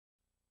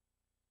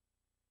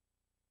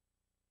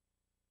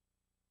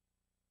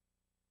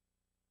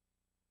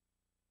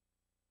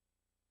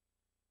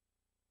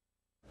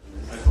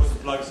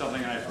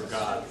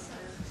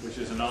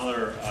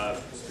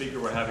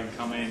speaker we're having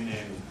come in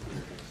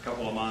a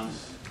couple of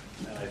months.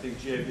 And I think,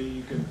 JB,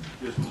 you can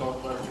just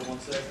talk about it for 1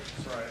 second.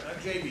 That's right. I'm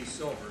JB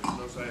Silvers,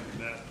 those I haven't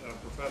met, a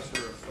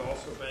professor of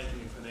also banking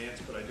and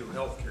finance, but I do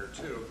healthcare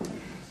too.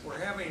 We're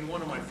having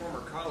one of my former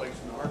colleagues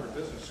from the Harvard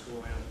Business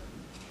School in.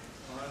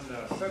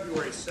 On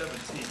February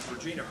 17th,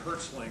 Regina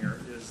Hertzlinger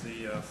is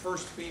the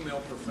first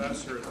female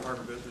professor at the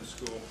Harvard Business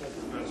School,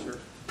 full professor,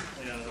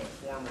 and a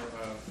former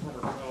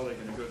colleague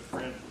and a good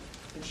friend.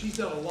 And she's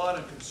done a lot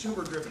on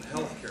consumer-driven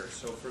healthcare.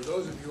 So for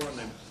those of you on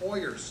the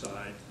employer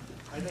side,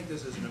 I think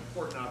this is an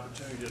important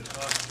opportunity to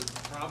talk to the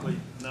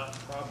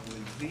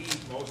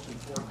most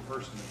important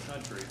person in the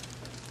country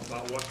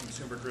about what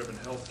consumer-driven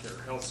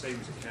healthcare, health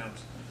savings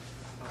accounts,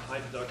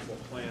 high deductible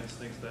plans,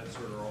 things that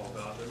sort of are all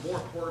about. And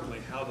more importantly,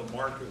 how the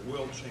market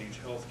will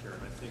change healthcare.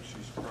 And I think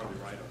she's probably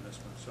right on this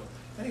one. So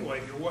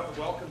anyway, you're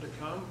welcome to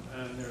come.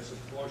 And there's a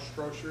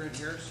brochure in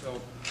here.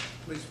 So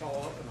please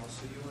follow up, and I'll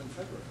see you in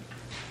February.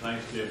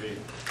 Thanks, JB.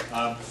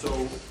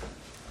 So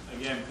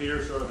again,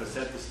 Peter sort of has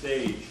set the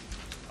stage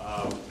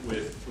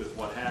with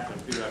what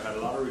happened. Peter, I've had a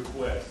lot of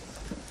requests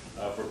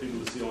for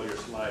people to see all your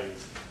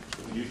slides.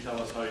 So can you tell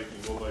us how they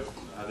can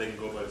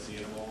go about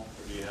seeing them all,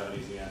 or do you have an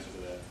easy answer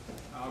to that?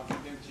 I'll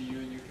give them to you,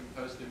 and you can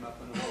post them up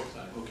on the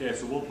website. Okay,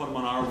 so we'll put them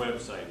on our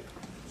website.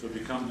 So if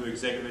you come to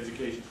Executive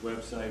Education's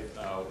website,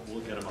 we'll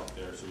get them up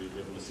there, so you'll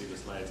be able to see the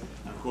slides.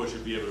 And of course,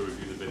 you'll be able to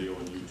review the video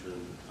on YouTube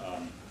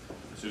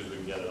as soon as we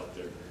can get it up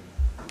there.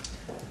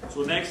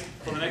 So for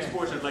the next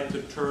portion, I'd like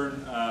to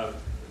turn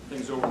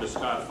things over to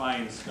Scott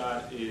Fine.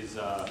 Scott is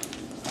a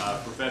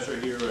professor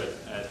here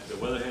at the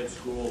Weatherhead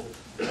School,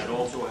 and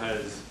also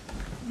has,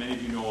 many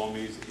of you know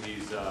him,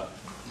 he's a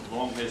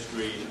long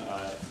history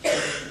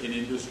in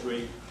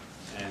industry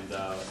and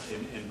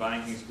in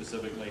banking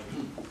specifically,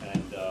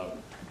 and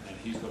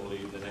he's going to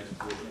lead the next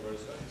portion of our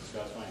discussion.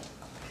 Scott Fine.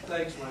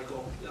 Thanks,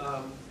 Michael.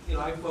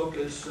 I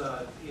focus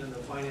in the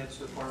finance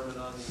department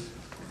on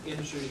the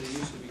industry that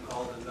used to be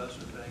called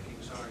investment banking.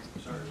 Sorry,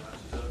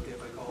 Wes. Is that okay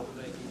if I call it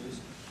the banking?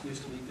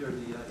 Used to be, or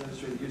the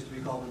industry that used to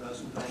be called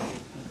investment banking,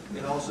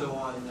 and also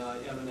on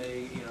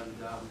M&A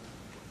and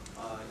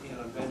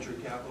on venture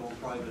capital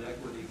and private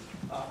equity.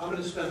 I'm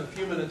going to spend a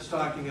few minutes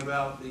talking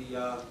about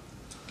the.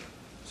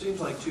 Seems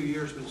like 2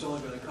 years, but it's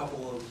only been a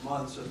couple of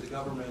months that the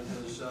government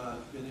has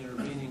been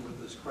intervening with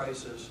this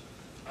crisis.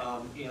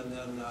 And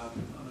then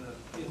I'm going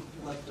to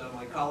let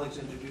my colleagues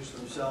introduce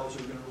themselves.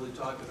 We're going to really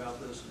talk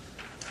about this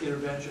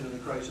intervention in the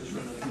crisis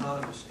from an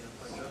economist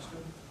standpoint. Justin?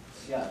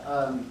 Yeah,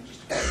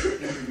 just to kind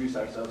of introduce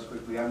ourselves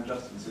quickly, I'm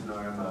Justin Sidnor.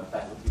 I'm a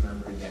faculty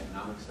member in the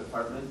economics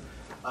department.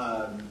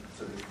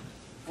 Sort of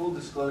full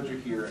disclosure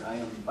here, I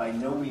am by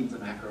no means a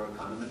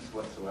macroeconomist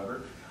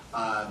whatsoever.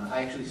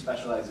 I actually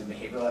specialize in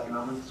behavioral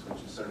economics,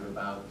 which is sort of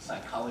about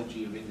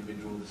psychology of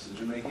individual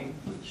decision making,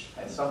 which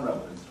has some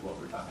relevance to what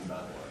we're talking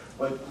about.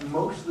 But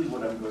mostly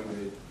what I'm going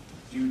to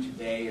do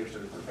today, or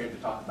sort of prepared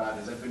to talk about,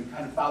 is I've been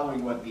kind of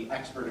following what the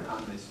expert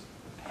economists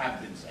have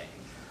been saying.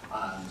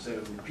 So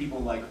people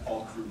like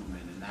Paul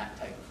Krugman and that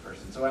type of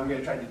person. So what I'm going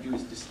to try to do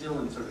is distill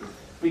in sort of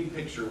big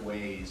picture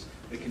ways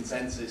the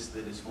consensus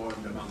that is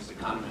formed amongst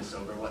economists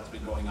over what's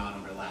been going on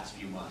over the last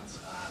few months.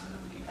 And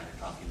then we can kind of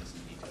talk into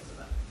some details of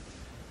that.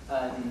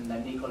 And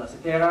I'm Nicola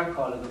Setera,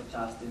 colleague of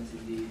Justin's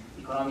in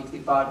the economics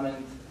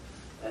department.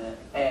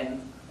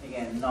 And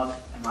again, not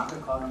a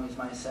macroeconomist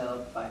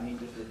myself. I'm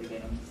interested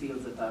again in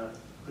fields that are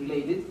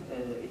related,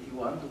 if you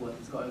want, to what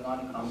is going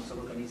on, economics of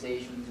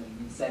organizations and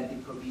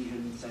incentive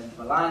provision, incentive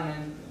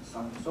alignment, and so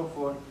on and so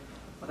forth.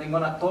 What I'm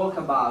going to talk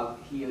about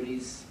here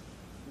is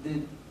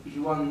the, if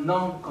you want,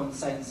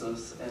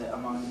 non-consensus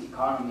among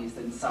economists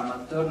and some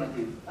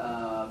alternative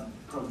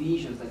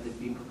provisions that have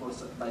been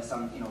proposed by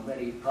some,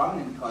 very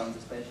prominent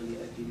economists, especially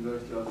at the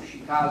University of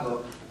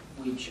Chicago,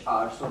 which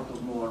are sort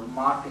of more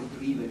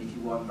market-driven, if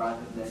you want,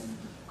 rather than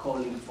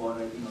calling for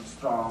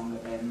strong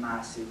and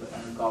massive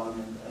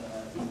government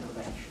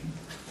intervention.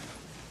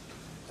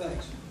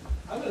 Thanks.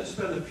 I'm going to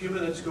spend a few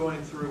minutes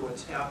going through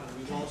what's happened.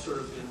 We've all sort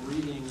of been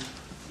reading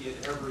it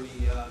every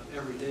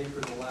day for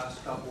the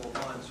last couple of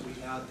months. We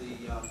had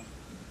the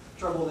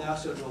troubled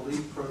asset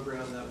relief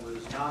program that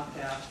was not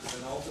passed, but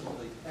then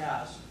ultimately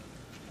passed.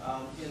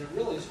 And it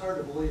really is hard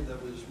to believe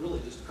that was really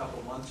just a couple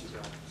of months ago.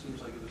 It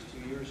seems like it was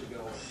 2 years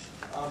ago.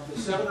 The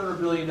 $700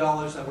 billion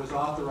that was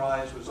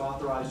authorized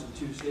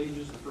in 2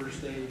 stages. The first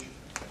stage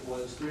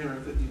was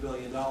 $350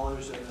 billion, and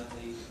then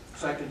the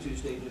second 2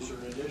 stages are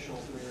an additional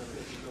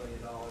 $350 billion.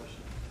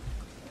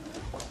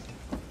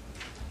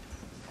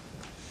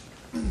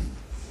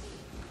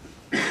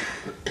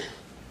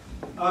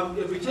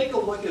 If we take a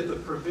look at the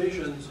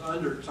provisions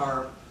under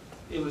TARP,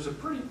 it was a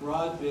pretty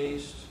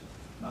broad-based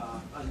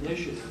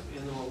initiative,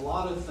 and there were a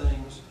lot of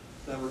things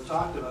that were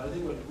talked about. I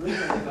think what really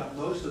got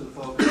most of the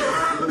focus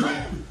was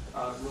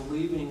really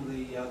relieving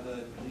the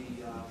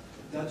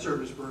debt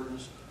service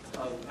burdens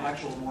of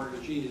actual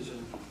mortgagees.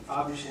 And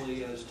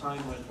obviously, as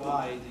time went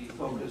by, the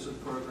focus of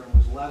the program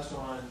was less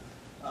on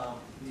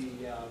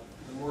the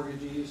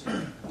mortgagees,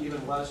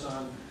 even less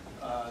on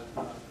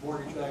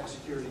mortgage-backed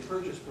security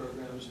purchase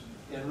programs,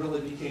 and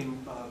really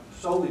became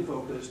solely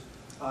focused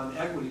on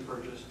equity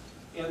purchase.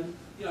 And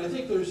I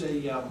think there's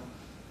a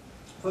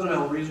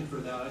fundamental reason for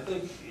that. I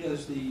think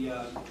as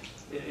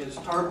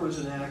TARP was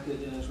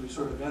enacted and as we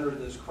sort of entered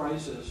this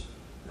crisis,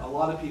 a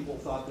lot of people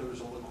thought there was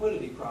a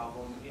liquidity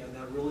problem, and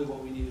that really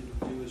what we needed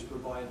to do is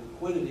provide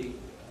liquidity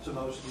to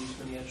most of these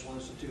financial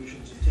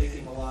institutions and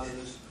taking a lot of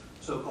this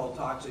so-called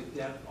toxic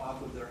debt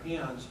off of their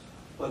hands.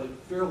 But it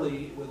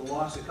fairly, with a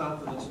loss of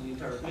confidence in the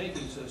entire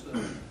banking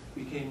system,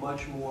 became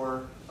much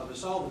more of a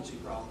solvency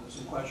problem. There's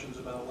some questions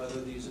about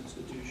whether these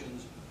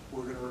institutions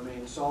were going to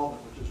remain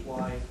solvent, which is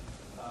why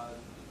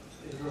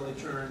it really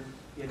turned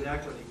into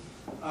equity.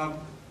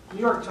 New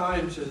York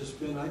Times has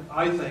been,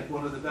 I think,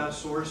 one of the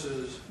best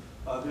sources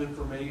of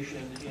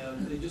information,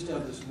 and they just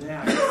have this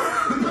knack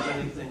of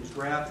presenting things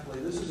graphically.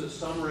 This is a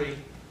summary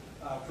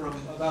from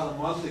about a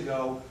month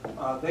ago.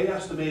 They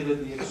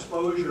estimated the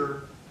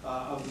exposure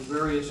of the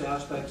various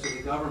aspects of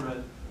the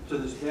government to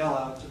this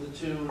bailout to the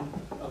tune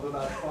of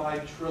about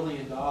 $5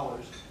 trillion.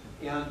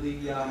 And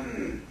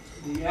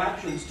the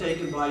actions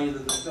taken by either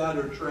the Fed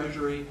or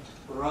Treasury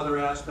or other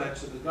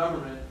aspects of the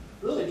government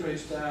really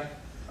trace back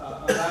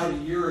about a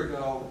year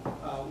ago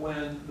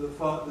when the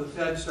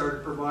Fed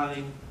started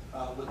providing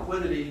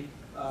liquidity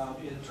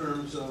in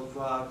terms of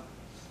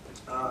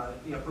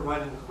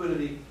providing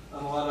liquidity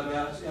on a lot of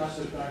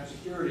asset-backed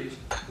securities.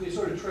 We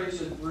sort of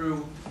trace it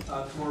through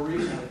to more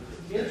recently.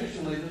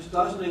 Interestingly, this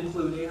doesn't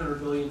include $800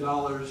 billion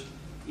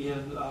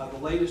in the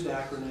latest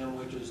acronym,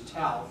 which is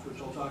TALF,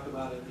 which I'll talk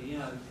about at the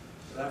end.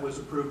 That was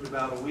approved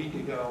about a week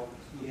ago,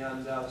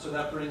 and so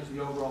that brings the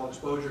overall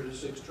exposure to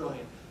 $6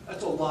 trillion.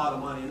 That's a lot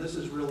of money, and this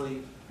is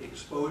really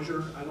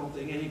exposure. I don't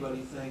think anybody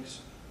thinks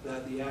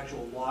that the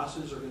actual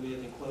losses are going to be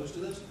anything close to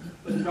this,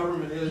 but the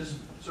government is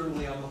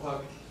certainly on the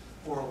hook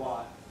for a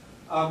lot.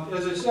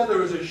 As I said, there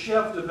was a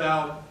shift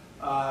about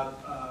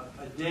a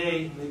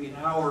day, maybe an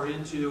hour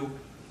into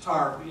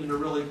TARP, into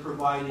really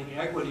providing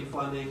equity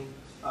funding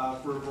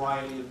for a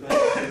variety of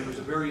banks. It was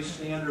a very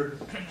standard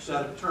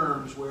set of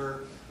terms where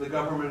the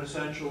government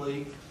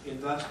essentially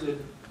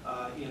invested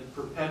in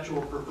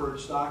perpetual preferred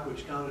stock,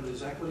 which counted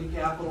as equity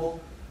capital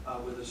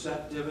with a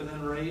set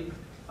dividend rate.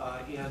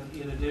 And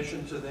in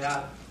addition to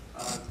that,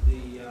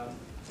 the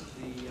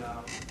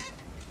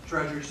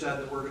Treasury said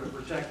that we're going to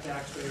protect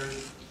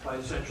taxpayers by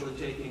essentially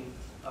taking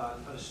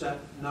a set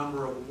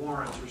number of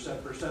warrants or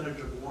set percentage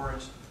of the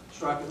warrants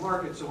struck in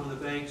market. So when the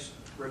banks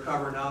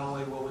recover, not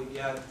only will we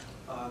get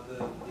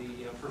the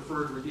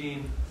preferred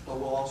redeemed, but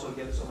we'll also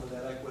get some of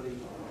that equity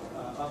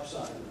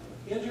upside.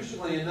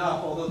 Interestingly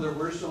enough, although there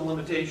were some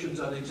limitations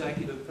on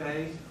executive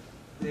pay,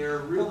 there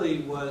really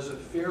was a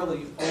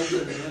fairly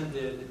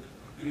open-ended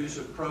use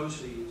of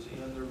proceeds,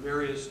 and there are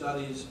various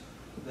studies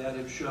that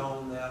have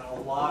shown that a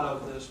lot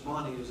of this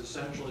money is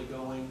essentially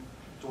going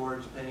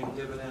towards paying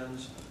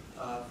dividends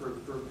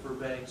for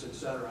banks, et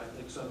cetera. I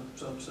think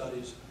some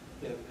studies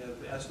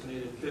have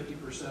estimated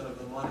 50% of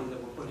the money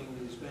that we're putting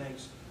in these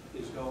banks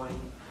is going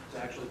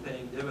to actually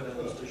paying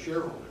dividends to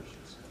shareholders.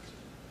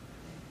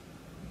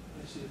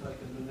 Let's see if I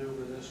can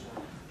maneuver this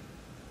one.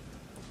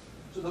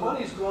 So the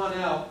money's gone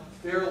out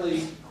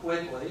fairly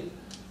quickly.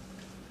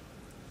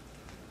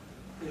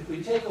 If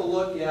we take a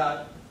look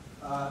at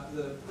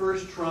the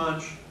first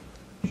tranche,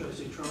 should I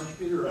say tranche,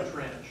 Peter, or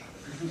tranche?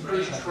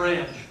 First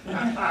tranche,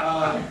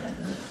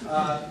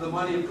 the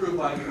money approved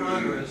by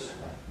Congress,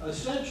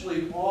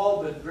 essentially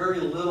all but very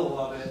little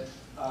of it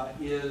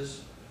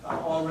is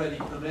already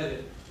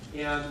committed.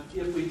 And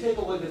if we take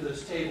a look at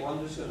this table,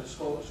 I'm just going to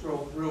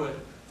scroll through it.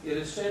 It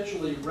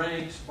essentially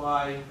ranks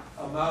by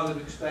amount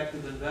of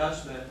expected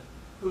investment,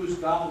 who's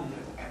gotten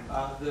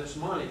this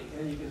money.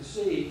 And you can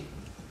see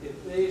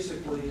it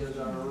basically is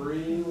a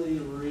really,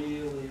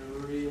 really,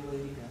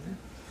 really,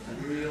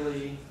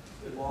 really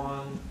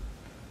long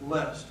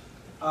list.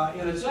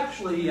 And it's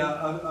actually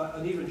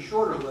an even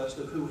shorter list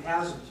of who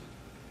hasn't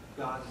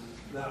gotten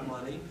that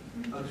money.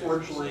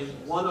 Unfortunately,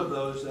 one of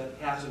those that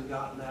hasn't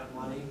gotten that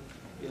money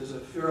is a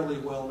fairly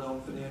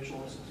well-known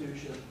financial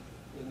institution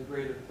in the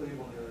greater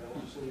Cleveland area.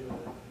 I'll just leave it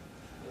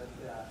at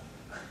that.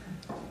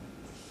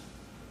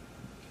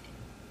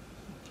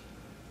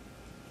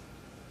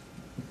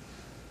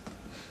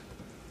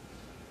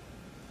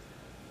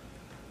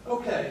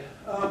 Okay,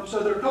 so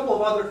there are a couple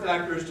of other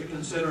factors to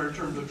consider in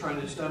terms of trying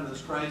to stem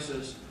this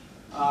crisis.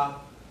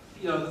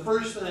 The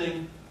first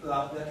thing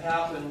that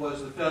happened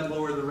was the Fed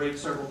lowered the rate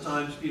several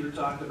times. Peter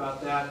talked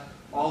about that.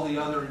 All the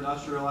other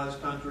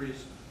industrialized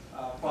countries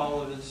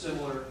followed in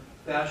similar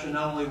fashion,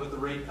 not only with the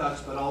rate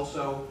cuts, but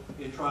also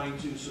in trying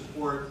to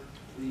support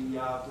the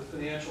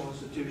financial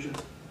institutions.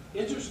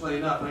 Interestingly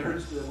enough, I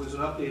heard there was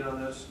an update on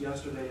this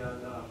yesterday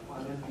on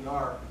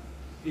NPR.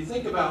 If you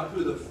think about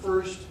who the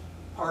first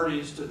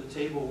parties to the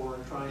table were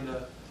in trying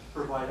to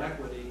provide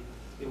equity,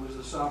 it was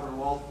the sovereign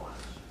wealth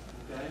funds,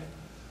 okay?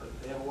 But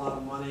they have a lot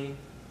of money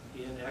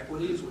in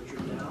equities, which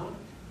are down.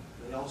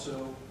 They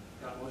also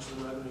got most of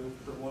the revenue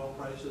from oil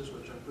prices,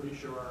 which I'm pretty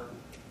sure are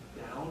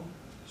down.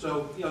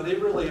 So, they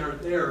really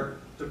aren't there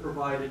to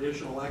provide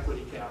additional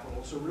equity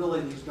capital. So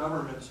really, these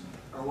governments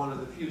are one of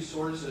the few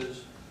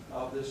sources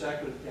of this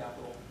equity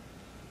capital.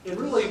 And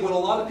really what a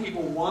lot of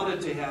people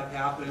wanted to have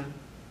happen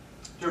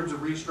in terms of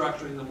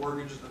restructuring the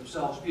mortgages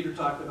themselves, Peter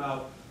talked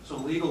about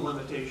some legal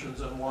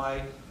limitations on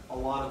why a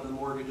lot of the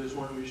mortgages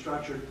weren't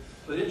restructured.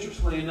 But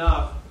interestingly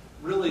enough,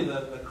 really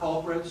the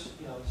culprits,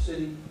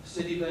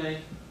 Citibank,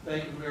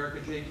 Bank of America,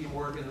 JP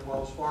Morgan, and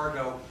Wells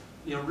Fargo,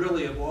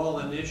 really have all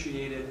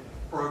initiated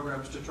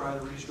programs to try to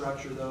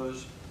restructure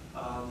those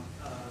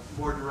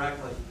more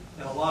directly.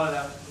 And a lot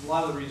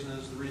of the reason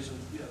is the reason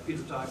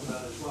Peter talked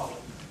about as well.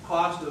 The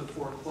cost of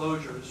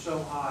foreclosure is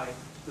so high,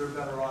 they're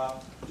better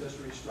off just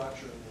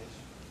restructuring these.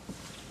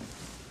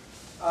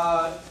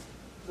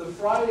 The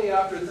Friday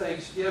after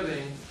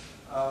Thanksgiving,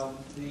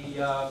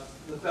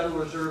 the Federal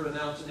Reserve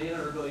announced an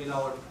 $800 billion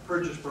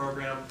purchase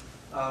program.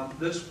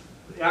 This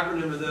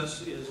acronym of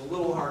this is a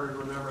little harder to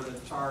remember than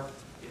TARP.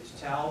 It's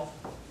TALF.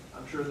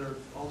 I'm sure there are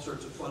all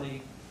sorts of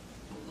funny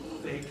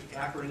fake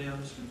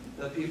acronyms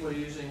that people are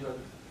using, but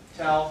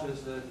TALF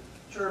is the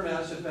Term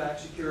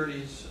Asset-Backed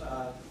Securities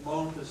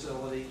Loan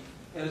Facility.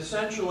 And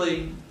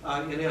essentially,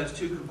 it has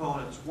two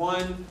components.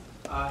 One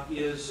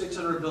is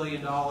 $600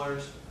 billion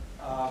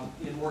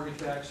in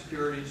mortgage-backed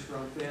securities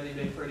from Fannie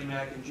Mae, Freddie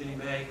Mac, and Ginnie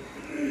Mae.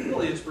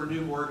 Really, it's for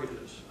new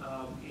mortgages.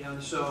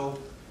 And so,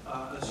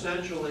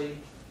 essentially,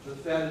 the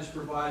Fed is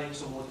providing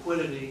some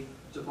liquidity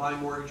to buy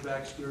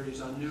mortgage-backed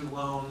securities on new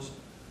loans.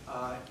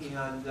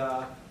 And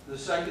the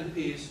second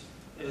piece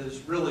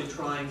is really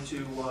trying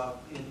to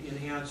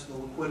enhance the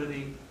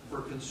liquidity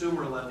for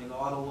consumer lending,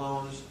 auto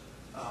loans,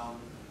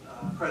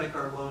 credit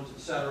card loans,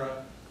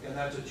 etc. And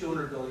that's a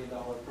 $200 billion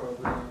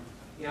program.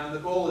 And the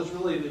goal is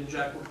really to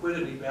inject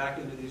liquidity back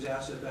into these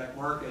asset-backed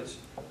markets,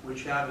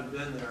 which haven't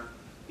been there.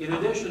 In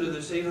addition to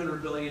this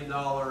 $800 billion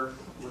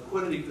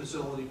liquidity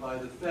facility by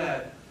the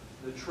Fed,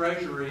 the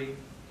Treasury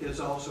has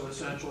also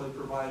essentially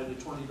provided a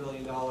 $20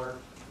 billion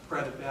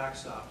credit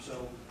backstop.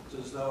 So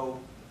it's as though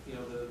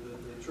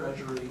the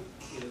Treasury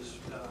has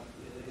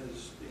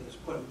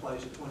put in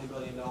place a $20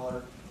 billion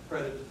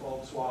credit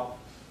default swap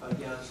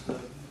against the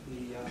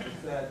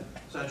Fed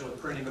essentially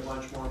printing a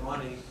bunch more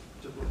money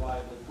to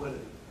provide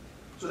liquidity.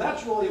 So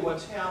that's really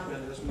what's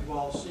happened, as we've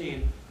all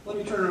seen. Let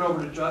me turn it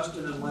over to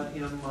Justin and let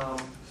him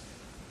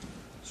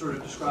sort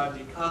of describe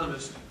the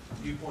economist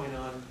viewpoint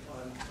on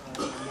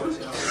what's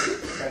happening.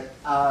 Okay.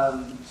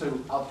 So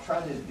I'll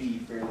try to be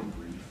fairly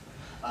brief,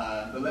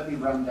 but let me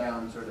run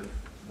down sort of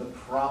the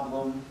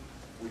problem,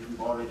 which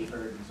we've already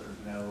heard and sort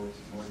of know.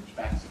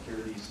 Mortgage-backed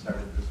securities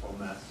started this whole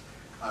mess.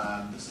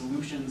 The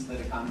solutions that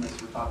economists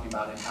were talking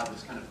about and how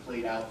this kind of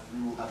played out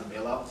through how the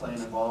bailout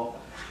plan evolved.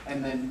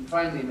 And then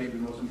finally, maybe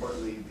most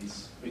importantly,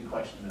 this big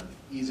question of,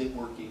 is it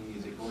working,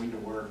 is it going to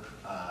work,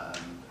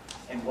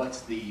 and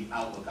what's the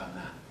outlook on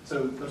that?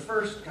 So the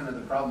first kind of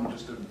the problem,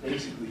 just to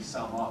basically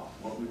sum up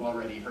what we've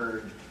already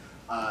heard,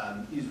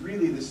 is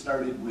really this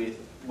started with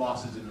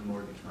losses in the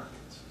mortgage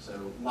markets.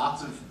 So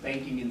lots of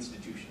banking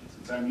institutions,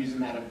 and so I'm using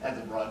that as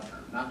a broad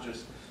term, not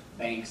just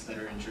banks that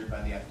are insured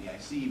by the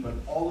FDIC, but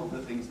all of the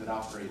things that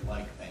operate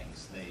like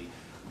banks. They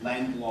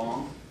lend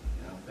long,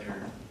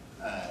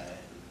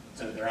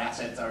 so their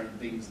assets are in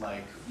things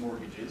like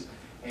mortgages,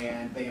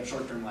 and they have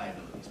short-term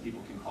liabilities.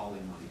 People can call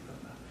in money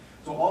from them.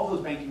 So all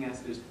those banking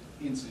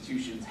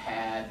institutions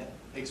had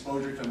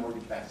exposure to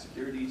mortgage-backed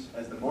securities.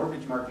 As the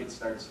mortgage market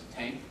starts to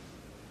tank,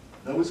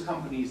 those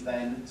companies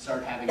then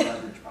start having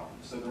leverage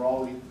problems. So they're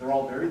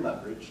all very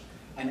leveraged.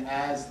 And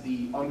as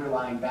the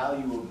underlying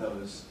value of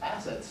those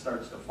assets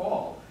starts to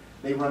fall,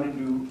 they run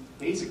into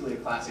basically a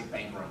classic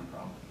bank run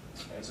problem.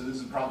 Okay, so this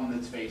is a problem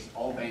that's faced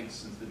all banks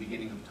since the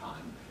beginning of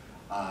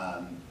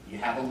time. You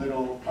have a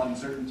little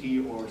uncertainty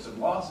or some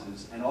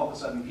losses, and all of a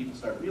sudden people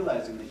start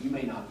realizing that you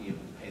may not be able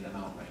to pay them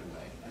out right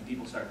away, and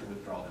people start to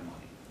withdraw their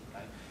money.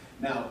 Okay?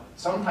 Now,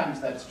 sometimes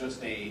that's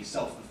just a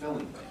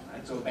self-fulfilling thing,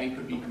 right? So a bank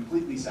could be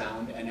completely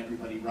sound, and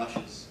everybody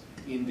rushes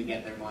in to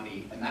get their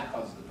money, and that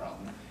causes the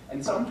problem.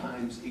 And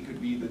sometimes it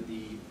could be that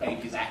the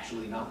bank is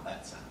actually not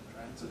that sound,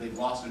 right? So they've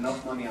lost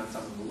enough money on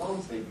some of the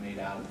loans they've made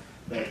out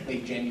that they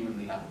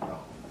genuinely have a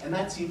problem. And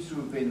that seems to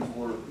have been,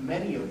 for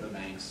many of the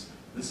banks,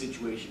 the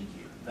situation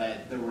here,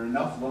 that there were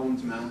enough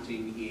losses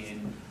mounting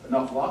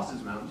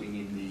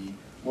in the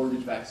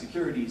mortgage-backed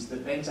securities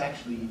that banks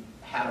actually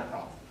had a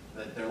problem,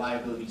 that their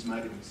liabilities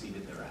might have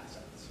exceeded their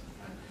assets.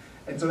 Okay?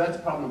 And so that's a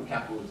problem of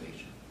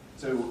capitalization.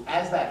 So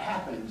as that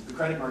happened, the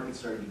credit market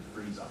started to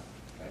freeze up.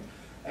 Okay?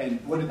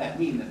 And what did that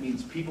mean? That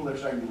means people are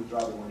starting to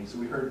withdraw their money. So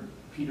we heard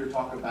Peter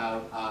talk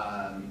about,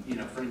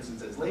 for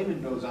instance, as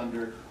Lehman goes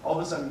under, all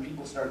of a sudden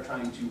people start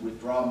trying to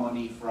withdraw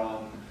money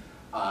from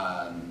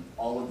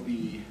all of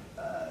the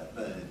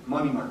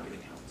money market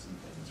accounts and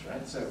things,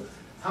 right? So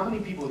how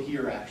many people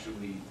here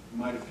actually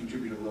might have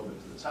contributed a little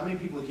bit to this? How many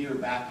people here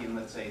back in,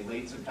 let's say,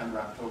 late September,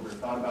 October,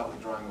 thought about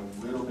withdrawing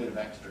a little bit of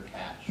extra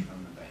cash from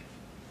the bank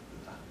at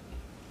the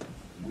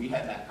time? We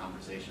had that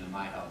conversation in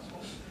my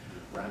household,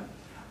 right?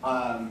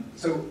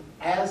 So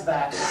as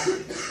that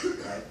happens,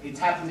 right, it's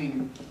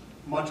happening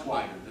much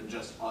wider than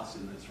just us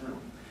in this room.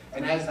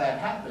 And as that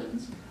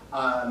happens,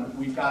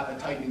 we've got a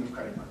tightening of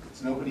credit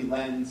markets. Nobody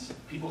lends.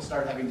 People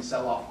start having to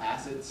sell off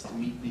assets to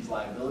meet these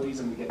liabilities,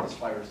 and we get this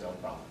fire sale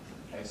problem.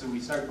 Okay, so we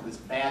start this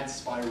bad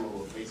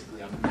spiral of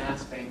basically a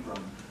mass bank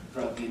run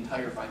throughout the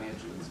entire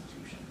financial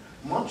institution,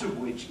 much of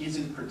which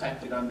isn't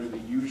protected under the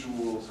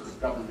usual sort of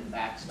government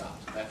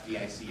backstops of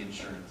FDIC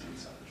insurance and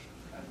such.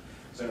 Okay?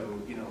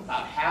 So, you know,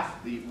 about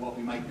half what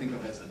we might think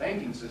of as the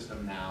banking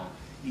system now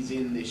is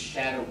in this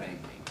shadow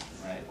banking,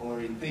 right? Or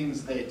in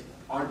things that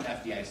aren't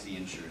FDIC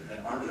insured,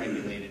 that aren't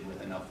regulated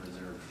with enough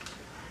reserve.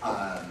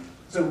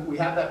 So we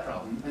have that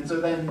problem, and so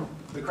then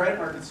the credit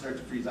markets start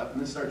to freeze up,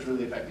 and this starts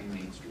really affecting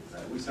Main Street,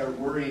 right? We start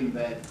worrying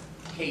that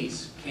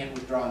Case can't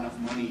withdraw enough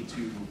money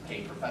to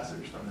pay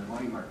professors from their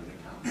money market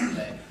accounts,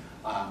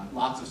 that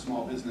lots of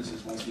small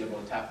businesses won't be able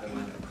to tap their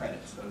line of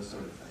credits, those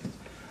sort of things.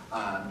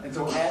 And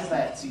so as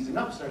that season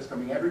up starts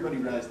coming, everybody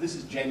realizes this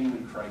is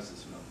genuine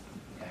crisis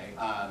mode.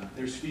 Okay?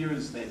 There's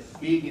fears that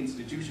big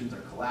institutions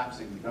are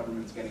collapsing, the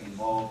government's getting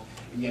involved,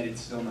 and yet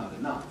it's still not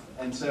enough.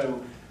 And so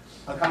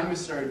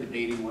economists started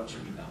debating what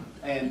should be done.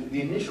 And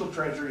the initial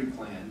Treasury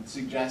plan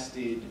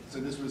suggested, so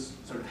this was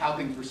sort of how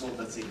things were sold,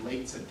 let's say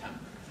late September.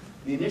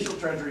 The initial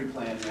Treasury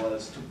plan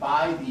was to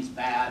buy these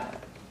bad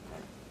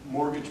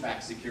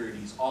mortgage-backed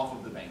securities off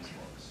of the bank's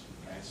books.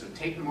 Okay? So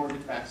take the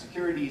mortgage-backed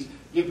securities,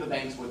 give the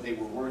banks what they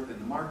were worth in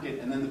the market,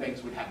 and then the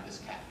banks would have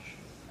this cash.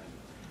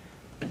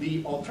 Okay?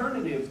 The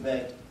alternative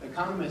that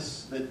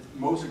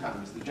most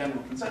economists, the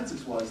general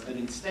consensus was that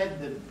instead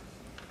the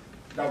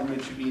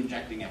government should be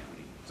injecting equity.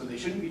 So they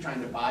shouldn't be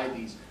trying to buy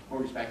these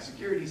mortgage-backed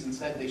securities.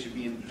 Instead, they should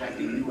be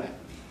injecting new equity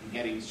and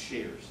getting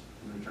shares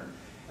in return.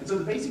 And so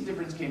the basic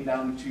difference came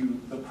down to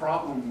the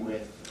problem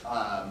with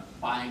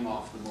buying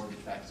off the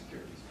mortgage-backed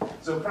securities.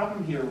 So the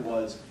problem here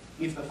was,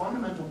 if the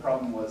fundamental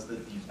problem was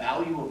that the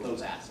value of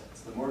those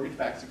assets, the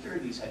mortgage-backed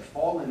securities, had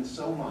fallen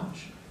so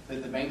much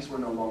that the banks were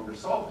no longer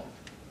solvent,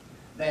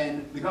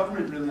 then the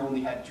government really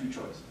only had two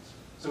choices.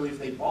 So if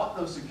they bought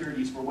those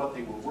securities for what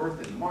they were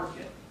worth in the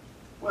market,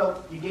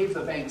 well, you gave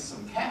the banks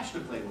some cash to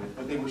play with,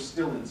 but they were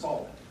still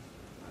insolvent.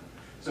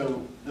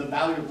 So the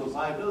value of those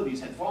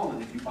liabilities had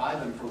fallen. If you buy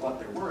them for what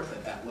they're worth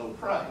at that low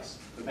price,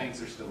 the banks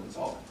are still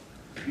insolvent.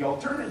 The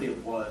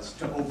alternative was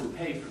to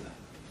overpay for them.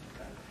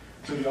 Okay?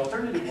 So the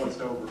alternative was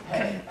to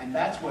overpay, and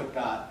that's what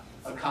got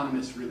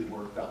economists really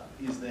worked up,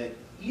 is that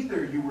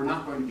either you were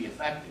not going to be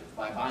effective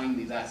by buying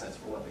these assets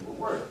for what they were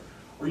worth,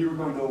 or you were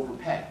going to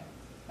overpay.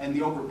 And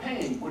the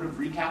overpaying would have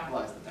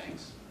recapitalized the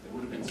banks. They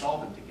would have been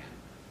solvent again.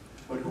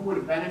 But who would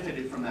have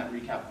benefited from that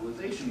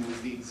recapitalization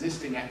was the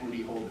existing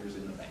equity holders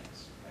in the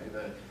banks. Okay?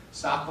 The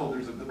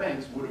stockholders of the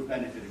banks would have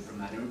benefited from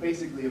that. It would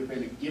basically have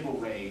been a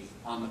giveaway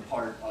on the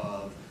part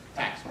of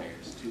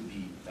taxpayers to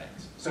the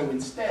banks. So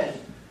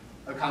instead,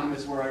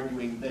 economists were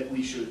arguing that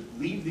we should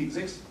leave the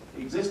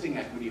existing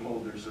equity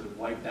holders sort of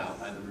wiped out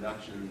by the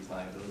reduction in these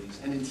liabilities,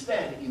 and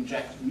instead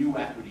inject new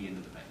equity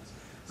into the banks.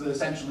 So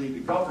essentially,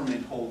 the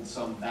government holds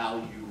some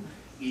value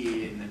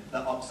in the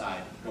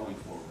upside going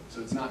forward.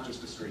 So it's not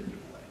just a straight giveaway.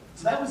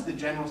 So that was the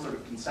general sort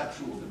of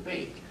conceptual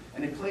debate.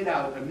 And it played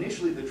out,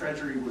 initially the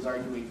Treasury was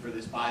arguing for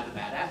this buy the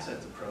bad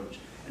assets approach,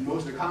 and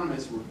most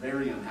economists were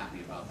very unhappy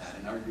about that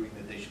and arguing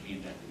that they should be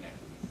injecting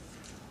equity.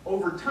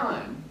 Over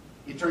time,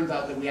 it turns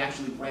out that we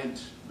actually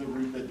went the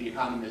route that the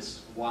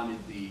economists wanted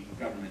the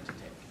government to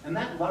take. And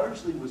that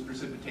largely was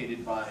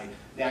precipitated by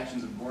the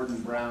actions of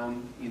Gordon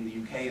Brown in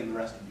the UK and the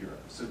rest of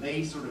Europe. So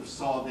they sort of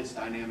saw this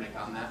dynamic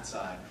on that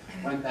side,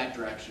 went that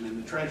direction,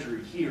 and the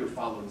Treasury here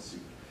followed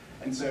suit.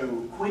 And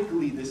so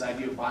quickly, this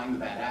idea of buying the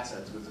bad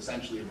assets was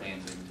essentially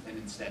abandoned, and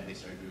instead they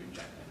started to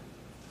inject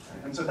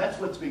them. And so that's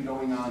what's been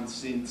going on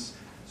since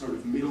sort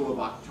of middle of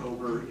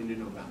October into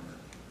November.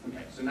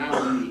 Okay, so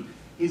now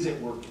is it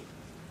working?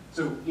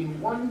 So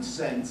in one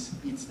sense,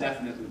 it's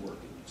definitely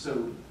working.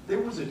 So there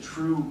was a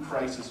true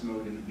crisis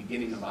mode in the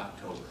beginning of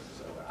October,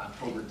 so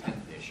October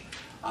 10th-ish.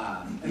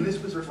 And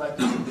this was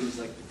reflected in things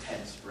like the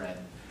TED spread.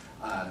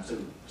 So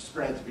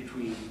spreads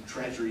between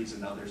treasuries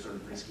and other sort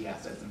of risky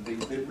assets and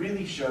things that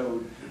really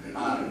showed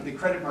the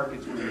credit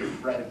markets were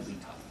incredibly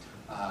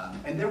tight.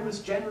 And there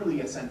was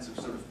generally a sense of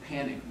sort of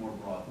panic more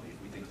broadly,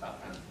 if we think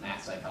about kind of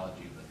mass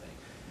psychology of the thing.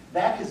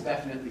 That has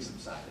definitely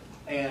subsided.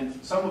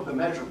 And some of the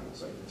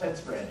measurables, like the TED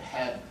spread,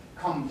 had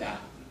come down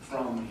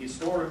from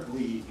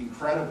historically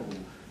incredible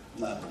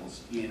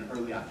levels in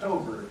early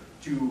October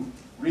to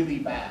really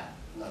bad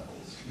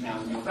levels now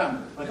in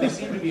November. But they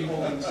seem to be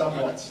holding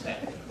somewhat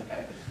steady.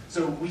 Okay?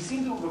 So we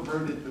seem to have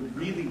averted the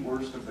really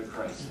worst of the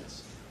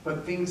crisis,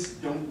 but things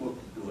don't look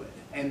good,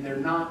 and they're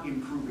not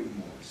improving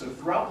more. So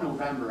throughout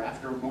November,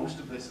 after most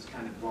of this has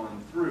kind of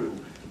gone through,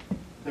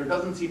 there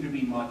doesn't seem to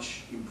be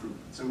much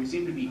improvement. So we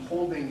seem to be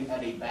holding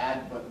at a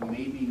bad, but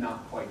maybe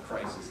not quite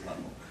crisis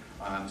level.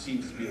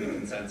 Seems to be the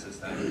consensus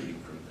that we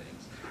improve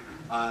things.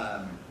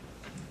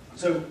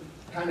 So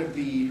kind of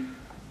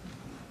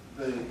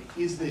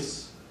is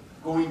this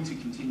going to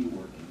continue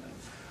working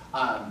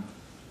then?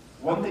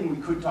 One thing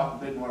we could talk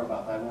a bit more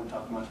about, but I won't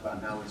talk much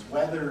about now,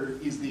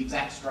 is the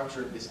exact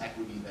structure of this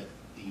equity that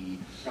the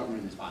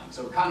government is buying.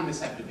 So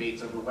economists have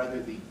debates over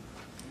whether the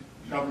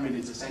government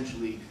is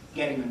essentially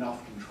getting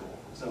enough control.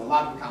 So a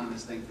lot of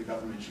economists think the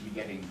government should be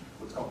getting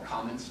what's called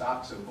common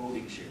stock, so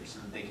voting shares, so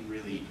that they can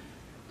really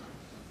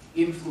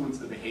influence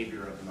the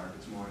behavior of the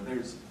markets more.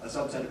 There's a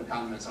subset of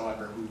economists,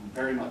 however, who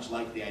very much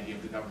like the idea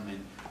of the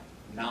government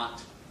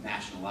not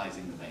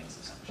nationalizing the banks,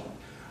 essentially.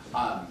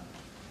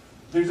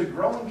 There's a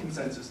growing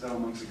consensus, though,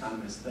 amongst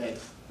economists that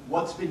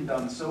what's been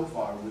done so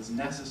far was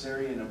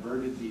necessary and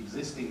averted the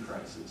existing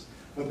crisis,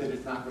 but that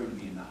it's not going to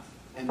be enough.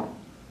 And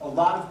a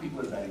lot of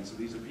people are betting, so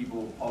these are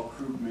people, Paul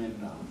Krugman,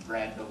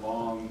 Brad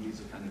DeLong,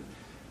 these are kind of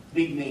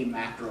big-name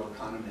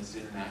macroeconomists,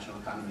 international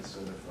economists,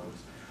 sort of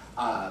folks,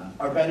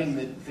 are betting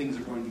that things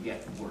are going to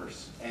get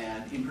worse.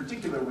 And in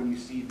particular, when you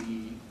see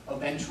the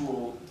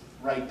eventual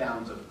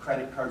write-downs of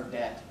credit card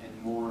debt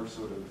and more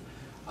sort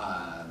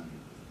of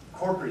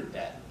corporate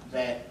debt,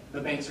 that the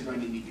banks are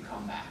going to need to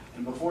come back.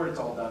 And before it's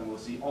all done, we'll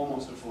see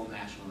almost a full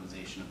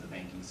nationalization of the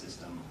banking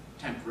system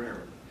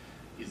temporarily,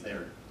 is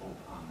their hope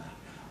on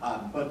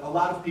that. But a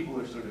lot of people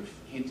are sort of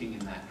hinting in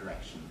that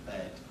direction,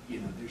 that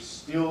there's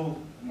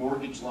still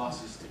mortgage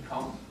losses to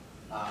come.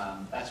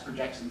 Best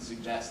projections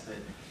suggest that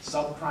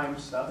subprime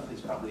stuff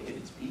has probably hit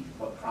its peak,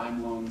 but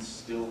prime loans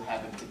still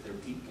haven't hit their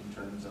peak in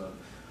terms of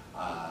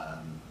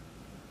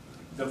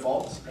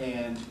defaults,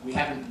 and we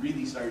haven't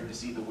really started to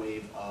see the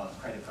wave of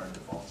credit card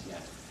defaults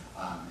yet,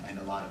 and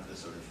a lot of the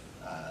sort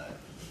of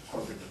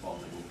corporate default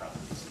that we'll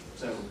probably see.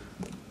 So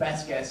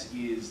best guess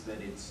is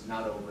that it's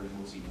not over and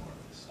we'll see more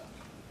of this stuff.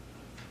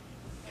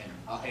 And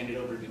I'll hand it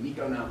over to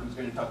Nico now, who's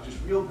going to talk just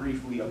real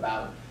briefly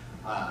about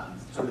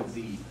sort of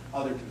the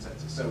other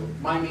consensus. So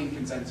my main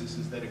consensus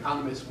is that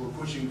economists were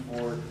pushing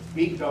for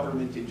big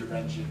government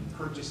intervention,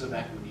 purchase of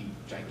equity,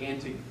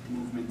 gigantic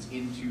movements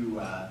into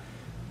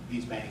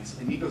these banks.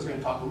 And Nico's going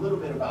to talk a little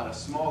bit about a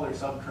smaller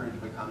subcurrent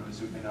of economists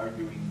who've been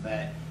arguing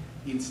that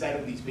instead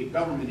of these big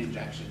government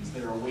injections,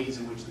 there are ways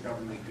in which the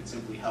government could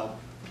simply help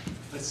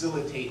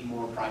facilitate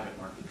more private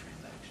market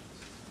transactions.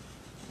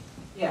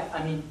 Yeah,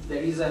 I mean,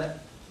 there is a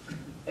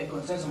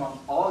consensus among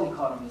all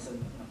economists,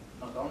 and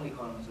not only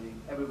economists,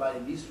 but everybody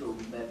in this room,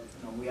 that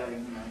we are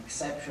in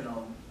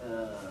exceptional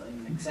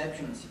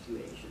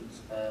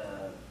situations.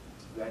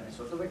 We are in a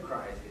sort of a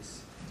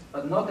crisis,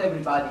 but not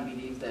everybody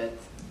believes that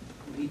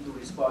we need to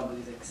respond to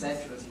this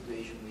exceptional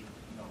situation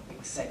with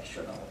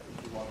exceptional,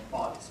 if you want,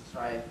 policies,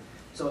 right?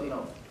 So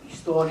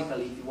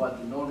historically, if you want,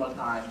 in normal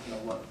times,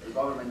 what the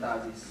government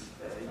does is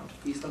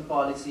fiscal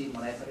policy,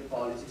 monetary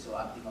policy, so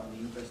acting on the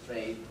interest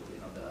rate,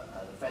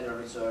 the Federal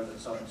Reserve, and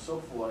so on and so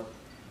forth.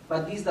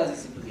 But this doesn't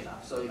seem to be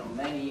enough. So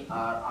many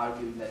are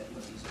arguing that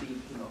this big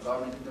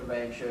government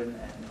intervention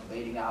and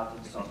bailing out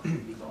and so on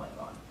should be going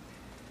on.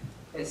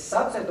 A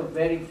subset of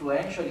very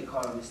influential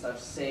economists are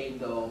saying,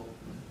 though,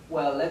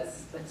 well,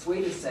 let's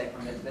wait a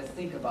second. Let's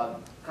think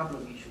about a couple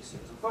of issues here.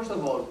 So first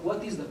of all,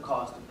 what is the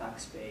cost to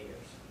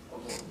taxpayers of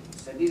all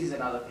this? And this is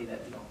another thing that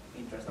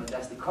interests not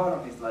just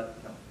economists, but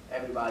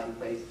everybody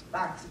pays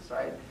taxes,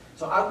 right?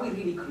 So are we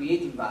really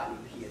creating value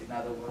here? In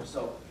other words,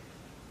 so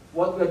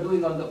what we are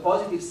doing on the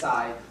positive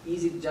side,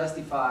 is it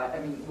justified?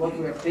 I mean, what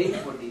we are paying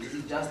for this, is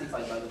it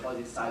justified by the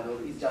positive side,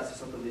 or is it just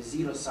sort of a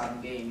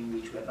zero-sum game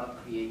in which we are not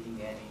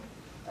creating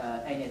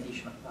any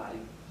additional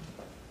value?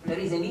 There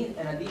is an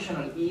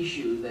additional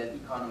issue that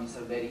economists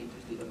are very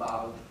interested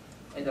about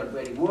and are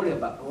very worried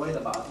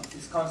about. It's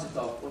this concept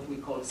of what we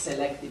call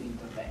selective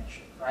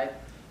intervention, right?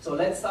 So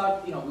let's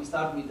start, we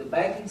start with the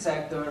banking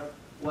sector.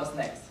 What's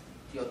next?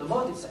 The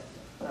automotive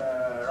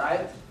sector,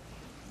 right?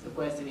 The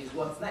question is,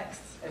 what's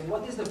next? And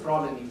what is the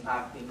problem in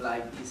acting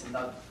like this and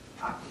not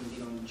acting,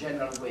 in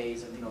general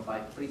ways and, by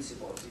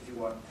principles, if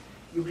you want?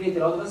 You create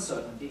a lot of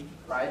uncertainty,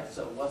 right?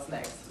 So what's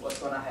next? What's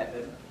going to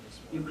happen?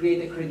 You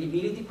create a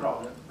credibility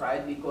problem,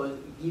 right? Because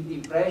you give the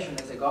impression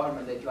as a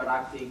government that you are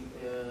acting,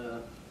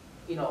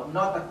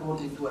 not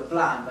according to a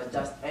plan, but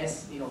just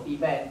as,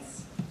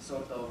 events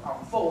sort of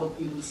unfold,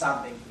 you do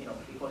something,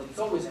 because it's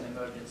always an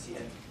emergency,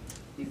 and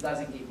this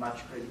doesn't give much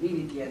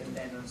credibility and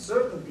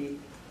uncertainty.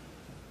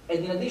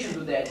 And in addition to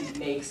that, it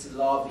makes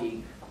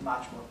lobbying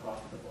much more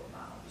profitable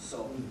now.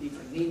 So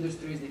different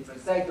industries,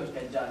 different sectors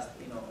can just,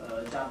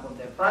 jump on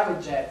their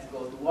private jets,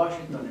 go to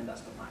Washington, and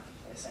that's the money,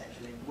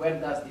 essentially. Where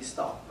does this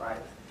stop, right?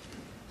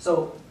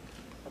 So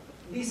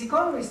these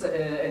economists,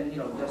 and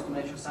just to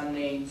mention some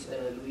names,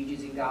 Luigi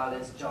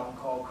Zingales, John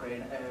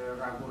Cochrane,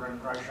 Raghuram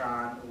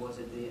Rajan, who was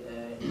at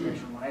the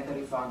International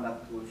Monetary Fund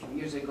up to a few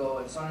years ago,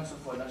 and so on and so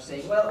forth, are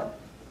saying, well,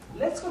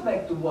 let's go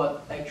back to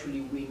what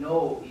actually we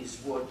know is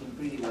working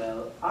pretty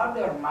well. Are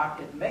there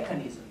market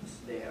mechanisms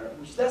there,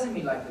 which doesn't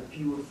mean like the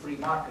pure free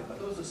market,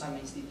 but also some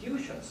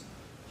institutions,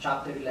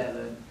 Chapter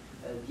 11,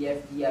 the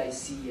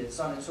FDIC, and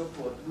so on and so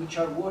forth, which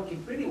are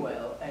working pretty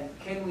well, and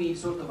can we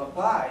sort of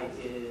apply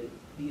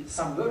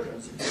some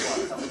versions, if you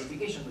want, some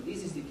modification to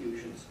these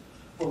institutions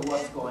for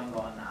what's going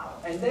on now?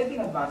 And they've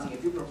been advancing a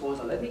few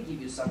proposals. Let me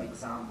give you some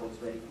examples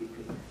very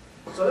quickly.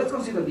 So let's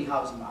consider the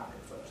housing market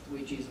first,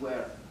 which is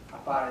where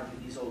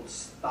apparently this all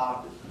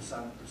started to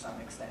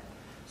some extent.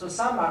 So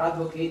some are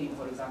advocating,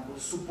 for example,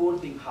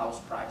 supporting house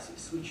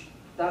prices, which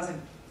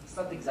it's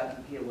not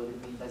exactly clear what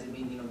it means. Does it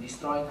mean,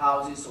 destroying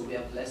houses so we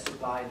have less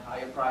supply and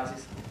higher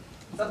prices?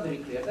 It's not very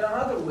clear. There are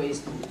other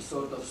ways to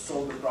sort of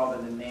solve the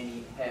problem that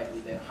many have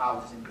with their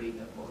houses and paying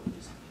their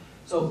mortgages.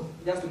 So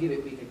just to give a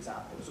quick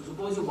example, so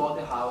suppose you bought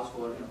a house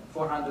for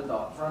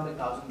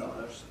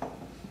 $400,000,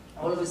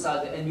 all of a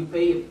sudden, and you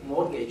pay a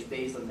mortgage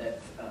based on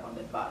that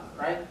value,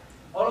 right?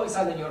 All of a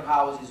sudden, your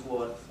house is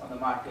worth on the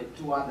market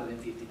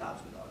 $250,000,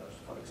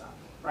 for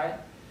example, right?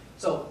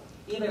 So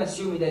even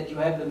assuming that you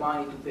have the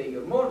money to pay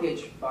your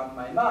mortgage month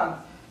by month,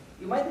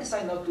 you might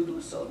decide not to do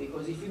so,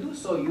 because if you do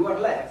so, you are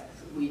left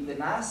with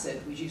an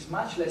asset which is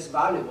much less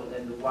valuable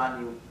than the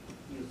one you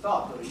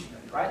thought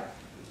originally, right?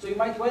 So you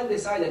might well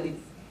decide that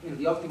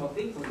the optimal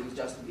thing for you is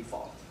just to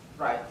default,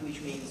 right?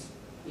 Which means,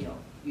 you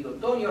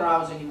don't own your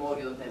house anymore,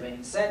 you don't have any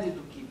incentive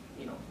to keep,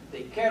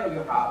 take care of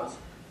your house,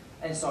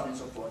 and so on and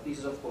so forth. This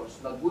is, of course,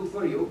 not good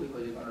for you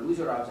because you're going to lose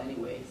your house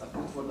anyway. It's not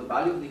good for the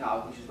value of the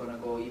house, which is going to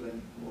go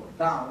even more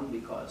down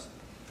because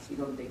you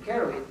don't take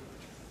care of it.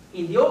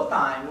 In the old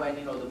time, when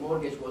the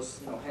mortgage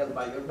was held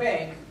by your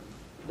bank,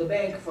 the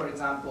bank, for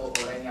example,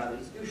 or any other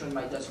institution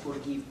might just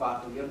forgive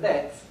part of your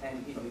debt,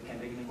 and you can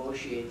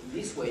renegotiate in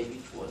this way,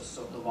 which was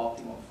sort of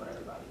optimal for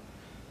everybody.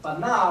 But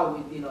now,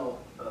 with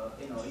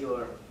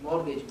your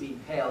mortgage being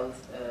held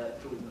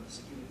through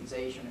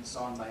securitization and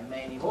so on by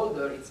many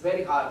holders, it's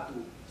very hard to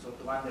sort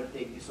of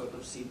undertake this sort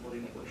of simple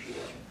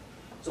renegotiation.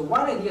 So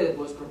one idea that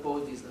was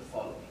proposed is the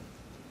following.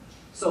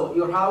 So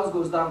your house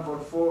goes down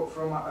from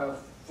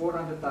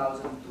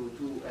 400,000 to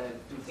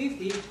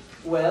 250.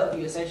 Well,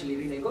 you essentially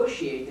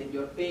renegotiate, and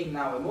you're paying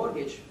now a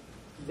mortgage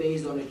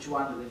based on a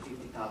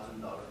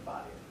 $250,000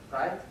 value,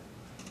 right?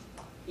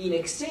 In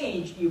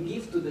exchange, you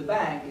give to the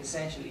bank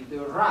essentially the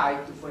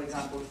right to, for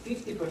example,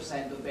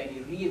 50% of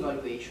any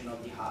reevaluation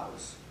of the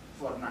house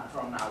from now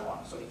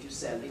on. So if you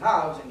sell the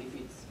house and if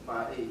it's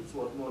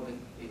worth more than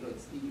you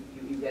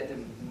get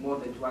more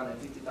than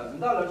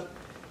 $250,000,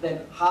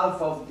 then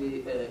half of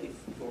the if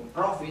from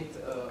profit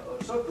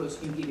or surplus,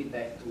 you give it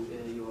back to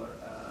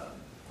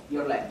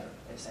your lender.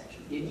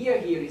 Essentially, the idea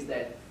here is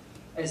that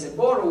as a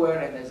borrower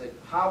and as a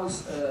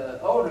house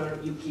owner,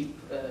 you keep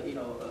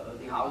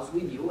the house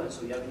with you, and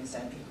so you have an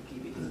incentive to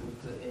keep it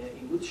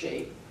in good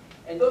shape.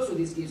 And also,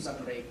 this gives some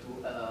break to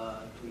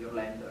your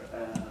lender,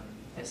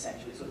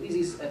 essentially. So this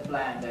is a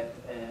plan that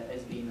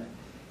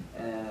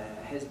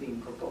has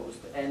been proposed.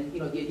 And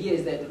the idea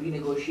is that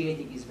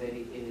renegotiating is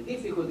very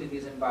difficult in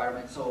this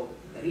environment. So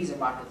there is a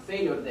market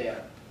failure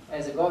there.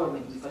 As a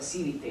government, we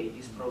facilitate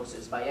this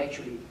process by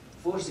actually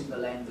forcing the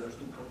lenders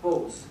to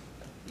propose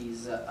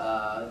this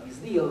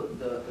deal.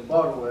 The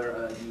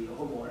borrower, the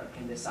homeowner,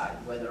 can decide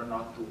whether or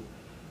not to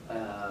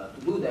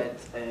do that.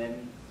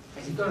 And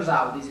as it turns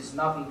out, this is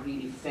nothing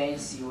really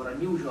fancy or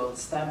unusual.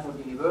 Stanford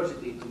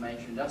University, to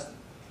mention just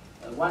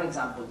one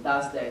example,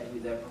 does that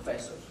with their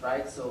professors,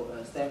 right? So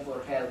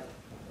Stanford helped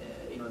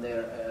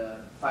their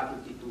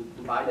faculty to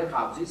buy their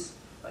houses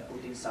by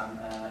putting some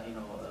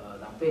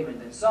down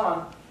payment and so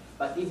on.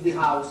 But if the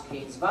house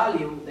gains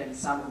value, then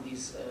some of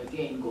this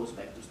gain goes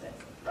back to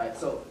Stanford, right?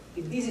 So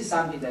if this is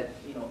something that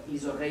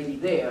is already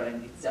there,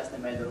 and it's just a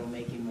matter of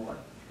making more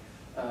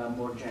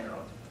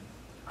general.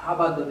 How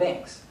about the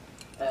banks?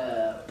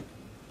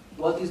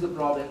 What is the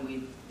problem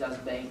with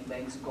just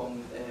banks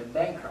going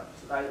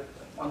bankrupt, right?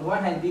 On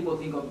one hand, people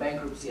think of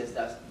bankruptcy as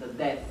just the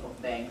death of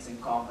banks and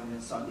companies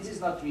and so on. This is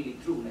not really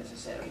true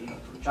necessarily.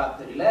 Through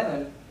Chapter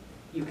 11,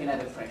 you can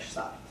have a fresh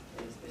start,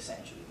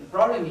 essentially. The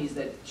problem is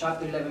that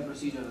Chapter 11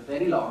 procedures are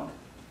very long,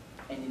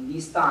 and in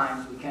these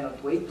times, we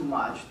cannot wait too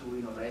much to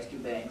rescue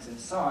banks and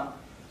so on.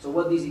 So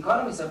what these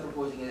economists are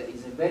proposing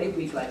is a very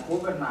quick, like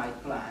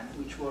overnight plan,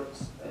 which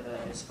works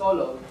as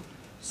follows.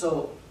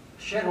 So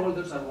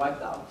shareholders are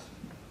wiped out,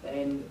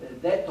 and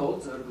debt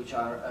holders, which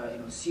are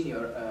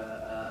senior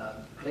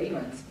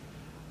claimants,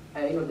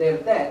 their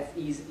debt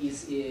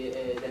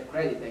their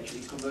credit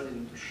actually is converted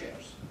into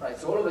shares, right?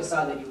 So all of a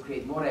sudden you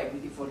create more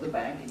equity for the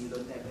bank, and you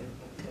don't have a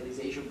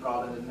capitalization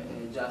problem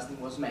that Justin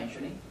was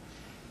mentioning.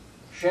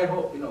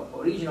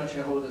 Original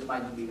shareholders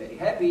might not be very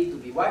happy to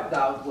be wiped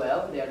out.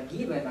 Well, they are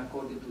given,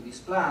 according to this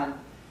plan,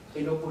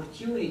 an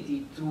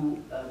opportunity to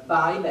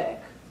buy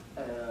back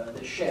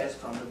the shares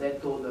from the debt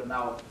holder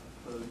now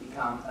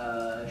become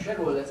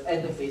shareholders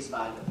at the face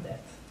value of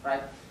debt,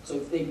 right? So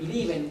if they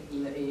believe in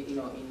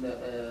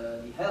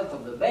the health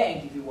of the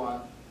bank, if you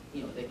want,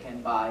 they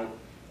can buy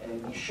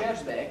the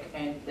shares back,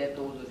 and debt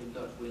holders in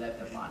turn will have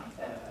their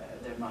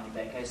money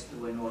back as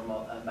to a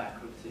normal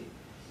bankruptcy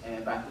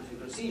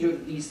procedure.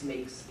 This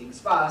makes things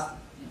fast,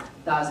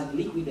 doesn't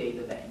liquidate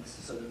the banks,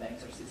 so the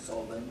banks are still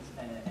solvent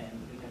and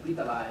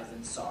recapitalized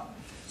and so on.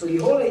 So the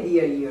whole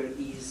idea here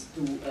is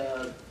to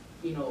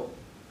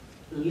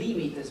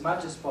limit as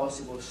much as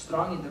possible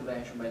strong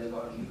intervention by the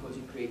government, because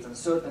it creates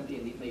uncertainty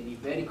and it may be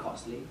very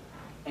costly,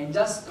 and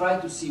just try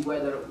to see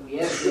whether we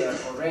have there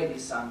already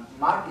some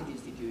market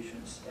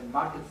institutions and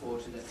market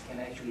forces that can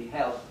actually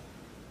help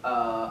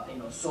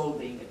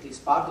solving at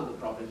least part of the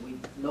problem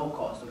with no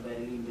cost or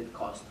very limited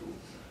cost to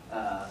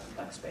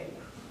taxpayer.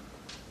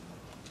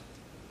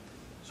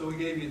 So we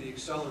gave you the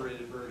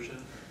accelerated version.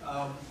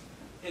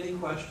 Any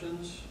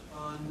questions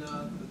on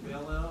the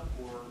bailout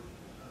or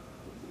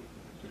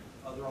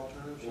other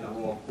alternatives?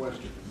 Overall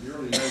question.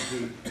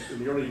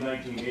 In the early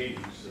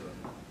 1980s,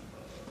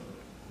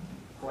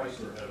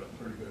 Chrysler had a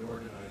pretty good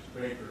organized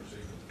bankruptcy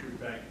with 3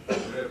 banks or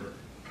whatever,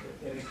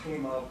 and it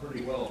came out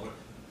pretty well. But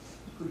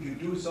could you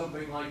do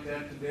something like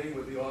that today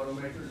with the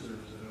automakers, or is it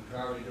an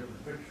entirely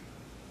different picture?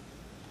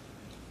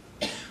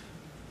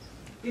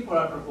 People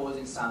are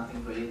proposing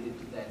something related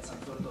to that, some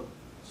sort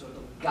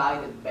of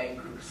guided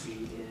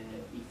bankruptcy,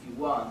 if you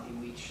want,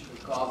 in which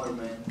the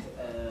government,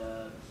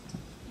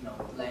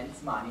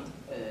 lends money,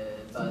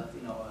 but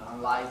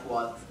unlike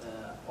what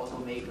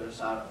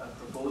automakers are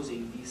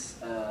proposing, this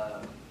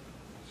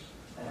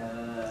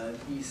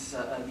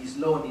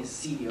loan is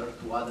senior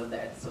to other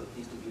debts, so it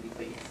needs to be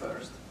repaid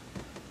first,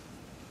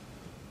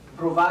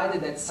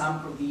 provided that some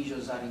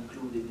provisions are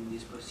included in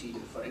this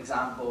procedure. For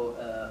example,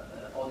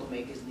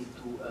 automakers need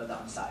to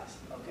downsize.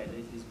 Okay, there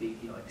is this big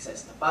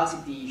excess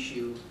capacity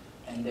issue,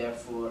 and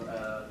therefore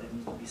there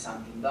needs to be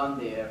something done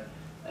there.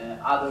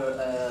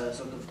 Other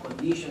sort of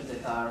conditions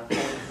that are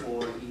called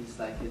for is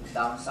like the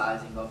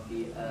downsizing of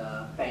the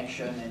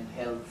pension and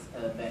health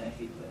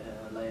benefit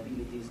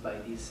liabilities by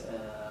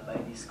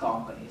these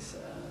companies,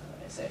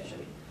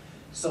 essentially.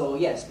 So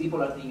yes,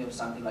 people are thinking of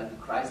something like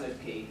the Chrysler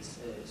case,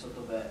 sort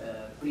of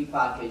a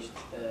prepackaged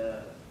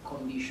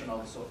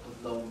conditional sort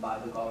of loan by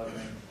the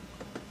government,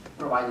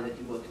 provided that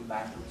you go through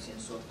bankruptcy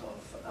and sort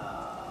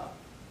of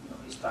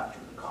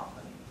restructure the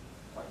company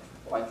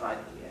quite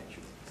radically,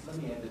 actually. Let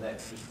me add to that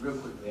just real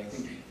quickly. I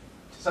think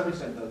to some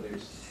extent, though,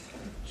 there's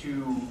kind of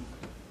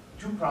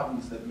two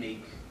problems that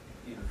make,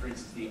 for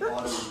instance, the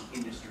auto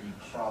industry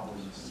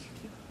problems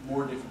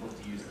more difficult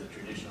to use the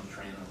traditional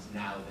channels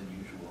now than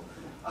usual.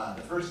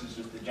 The first is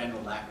just the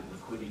general lack of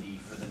liquidity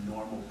for the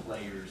normal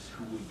players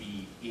who would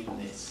be in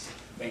this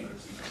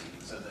bankruptcy proceeding.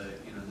 So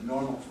the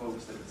normal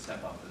folks that would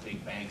step up, the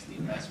big banks, the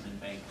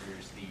investment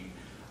bankers, the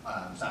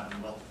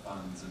sovereign wealth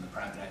funds, and the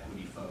private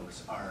equity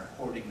folks are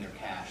hoarding their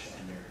cash,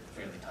 and they're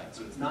fairly tight.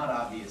 So it's not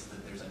obvious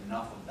that there's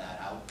enough of that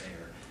out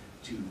there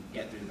to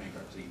get through the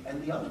bankruptcy.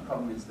 And the other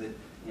problem is that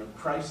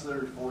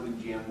Chrysler, Ford, and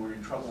GM were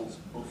in troubles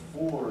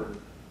before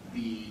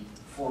the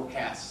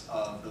forecasts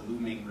of the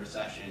looming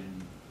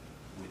recession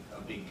with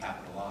a big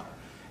capital R.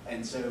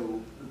 And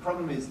so the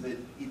problem is that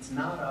it's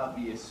not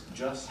obvious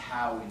just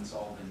how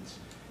insolvent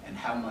and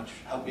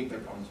how big their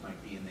problems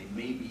might be, and they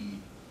may be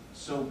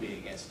so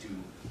big as to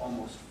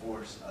almost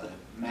force a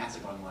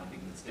massive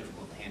unwinding that's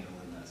difficult to handle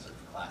in a sort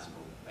of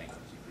classical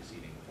bankruptcy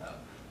proceeding without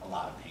a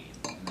lot of pain.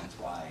 And that's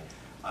why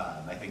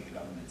I think the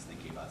government's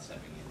thinking about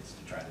stepping in, is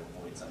to try to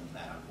avoid some of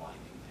that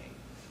unwinding pain.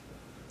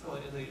 Well,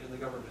 and the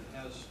government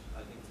has,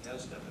 I think,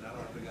 stepped in. I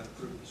don't know if it got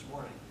approved this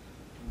morning,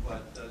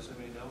 but does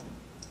anybody know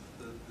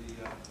the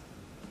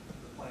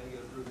plan to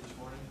get approved this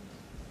morning?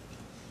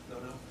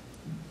 Don't know?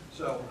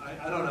 So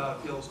I don't know how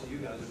it feels to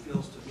you guys. It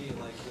feels to me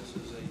like this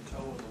is a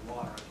toe in the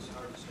water. It's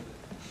hard to say that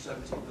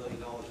 $17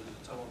 billion is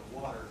a toe in the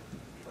water,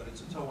 but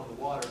it's a toe in the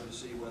water to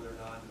see whether or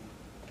not,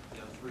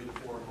 3 to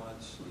 4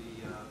 months,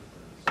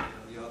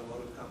 the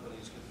automotive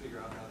companies can figure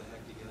out how the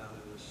heck to get out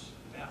of this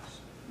mess.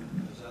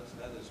 Because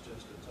that is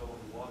just a toe in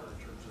the water in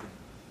terms of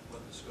what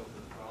the scope of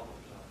the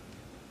problems are.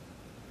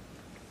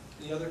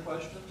 Any other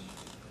questions?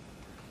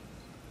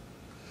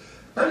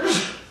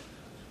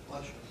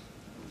 Bless you.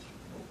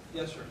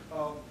 Yes, sir.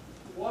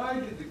 Why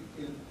did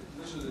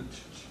this is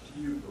to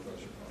you,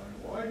 Professor Pine,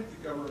 why did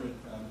the government,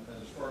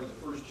 as far as the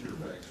first tier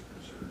banks are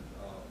concerned,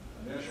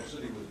 National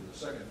City was in the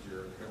second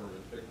tier, and the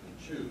government picked and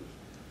choose.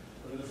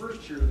 But in the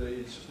first tier, they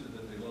insisted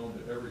that they loaned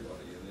to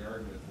everybody, and the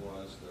argument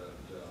was that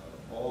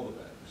all the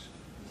banks,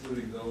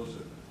 including those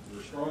that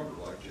were stronger,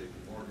 like J.P.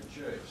 Morgan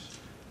Chase,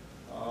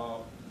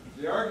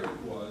 the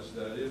argument was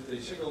that if they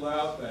singled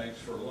out banks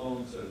for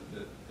loans that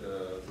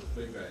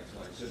big banks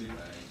like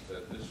Citibank,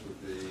 that this would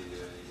be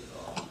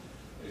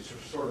a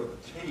sort of a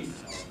taint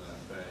on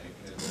that bank,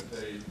 and that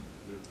the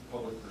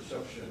public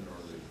perception or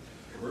the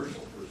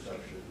commercial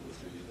perception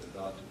would be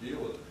not to deal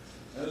with it.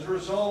 And as a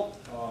result,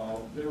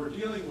 they were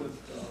dealing with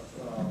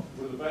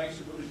the banks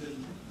that really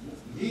didn't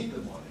need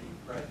the money.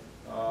 Right.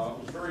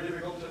 It was very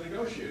difficult to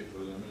negotiate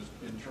with them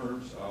in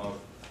terms of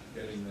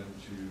getting them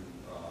to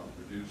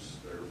reduce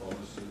their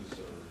bonuses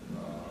or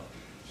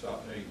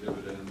stop paying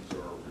dividends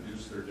or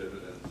reduce their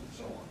dividends and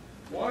so on.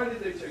 Why did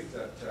they take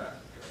that tack?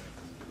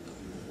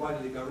 Why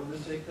did the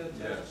government take that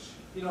tack?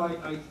 Yes.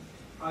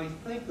 I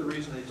think the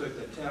reason they took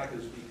that tack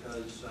is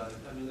because, there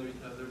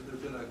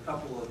have been a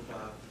couple of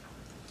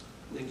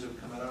things that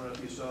have come out. I don't know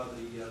if you saw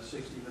the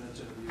 60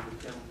 Minutes interview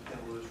with Ken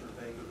Lewis from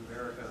Bank of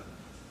America,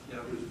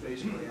 who was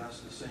basically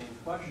asked the same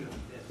question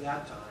at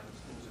that time.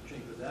 Things have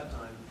changed at that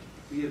time.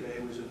 B of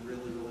A was in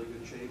really, really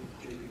good shape.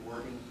 J.P.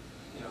 Morgan,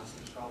 was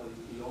probably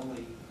the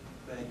only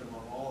bank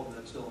among all of them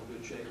that's still in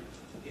good shape.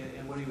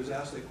 And when he was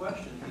asked the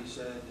question, he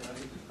said, and I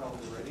think it's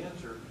probably the right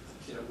answer,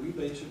 we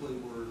basically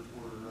were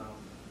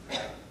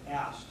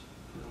asked,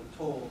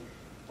 told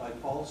by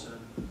Paulson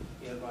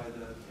and by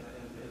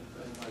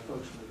by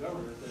folks from the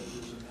government that it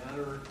was a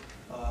matter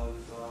of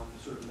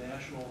sort of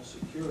national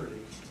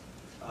security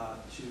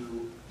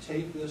to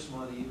take this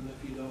money, even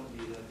if you don't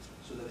need it,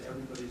 so that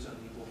everybody's on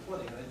equal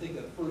footing. And I think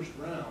that first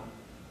round,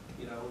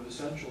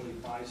 essentially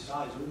by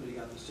size, everybody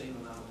got the same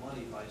amount of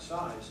money by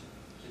size.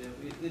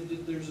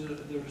 There's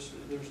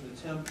an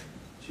attempt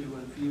to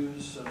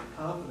infuse some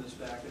confidence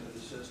back into the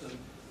system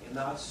and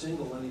not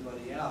single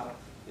anybody out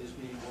as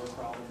being more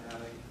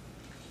problematic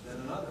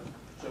than another.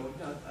 So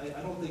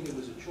I don't think it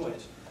was a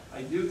choice.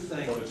 I do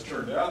think. But it's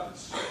turned out that,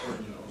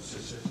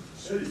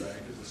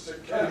 Citibank is a sick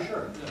Oh, cat.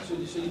 sure. Yeah,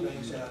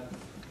 Citibank's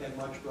had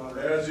much broader.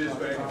 As is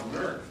Bank of problems.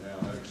 America now,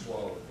 having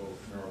swallowed both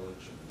Merrill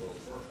Lynch and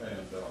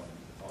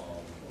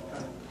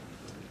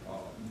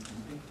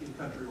In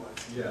Countrywide.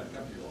 yeah,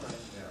 Countrywide,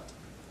 yeah.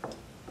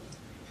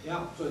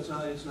 Yeah, so it's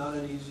not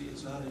an easy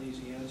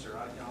answer.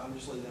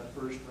 Obviously that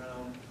first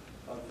round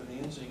of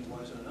financing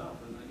wasn't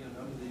enough, and again,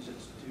 none of these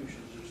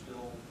institutions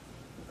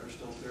are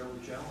still fairly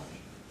challenged.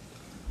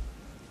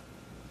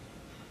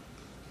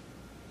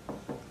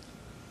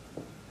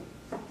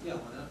 Yeah,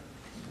 Lynette?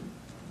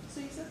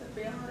 So you said the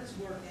bailout is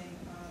working,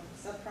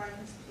 subprime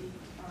has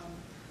peaked,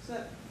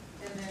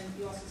 and then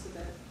you also said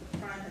that the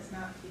prime has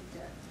not peaked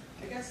yet.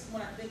 I guess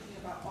when I'm thinking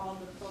about all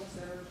the folks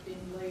that are being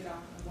laid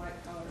off in the white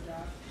collar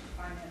job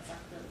finance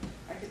sector,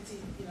 I could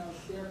see,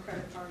 their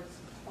credit cards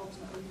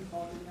ultimately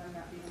defaulting, them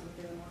not being able to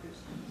pay their mortgage.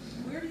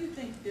 Where do you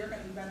think they're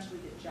going to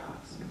eventually get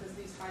jobs? Because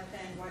these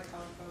high-paying white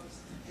collar folks,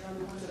 the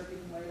ones that are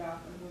getting laid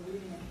off, and we're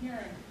reading and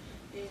hearing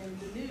in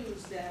the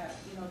news that,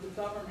 the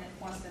government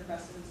wants to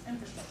invest in these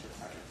infrastructure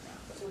projects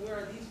now. So where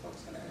are these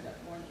folks going to end up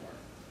going to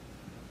work?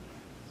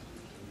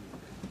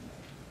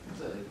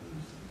 That's a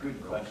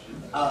good question.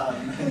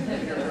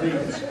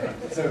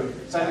 So,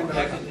 something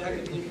like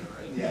Academia,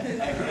 right? yeah,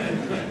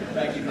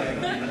 back in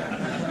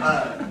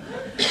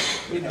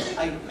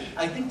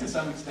I think to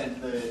some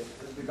extent the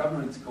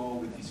government's goal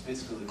with these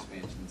fiscal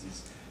expansions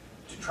is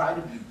to try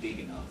to be big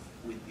enough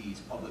with these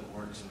public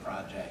works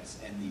projects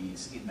and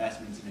these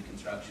investments into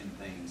construction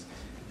things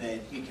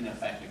that it can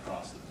affect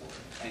across the board.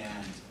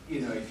 And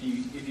if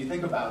you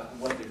think about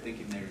what they're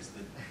thinking, there's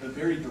the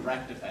very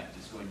direct effect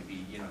is going to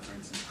be, for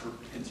instance,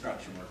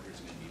 construction workers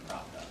are going to be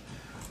propped up.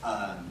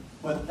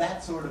 But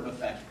that sort of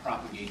effect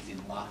propagates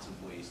in lots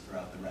of ways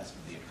throughout the rest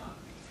of the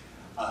economy.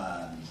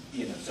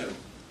 So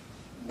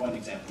one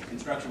example,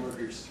 construction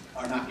workers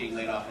are not getting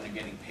laid off and are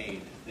getting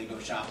paid. They go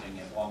shopping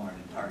at Walmart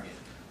and Target.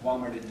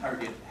 Walmart and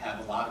Target have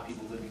a lot of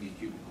people living in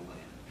cubicle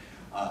land,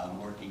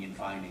 working in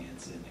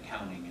finance and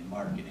accounting and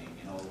marketing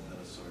and all of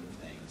those sort of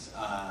things.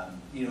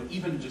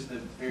 Even just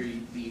the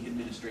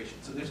administration.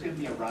 So there's going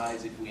to be a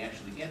rise if we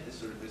actually get this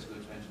sort of fiscal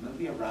expansion. There'll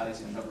be a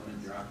rise in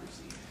government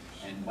bureaucracy,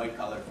 and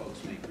white-collar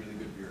folks make really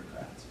good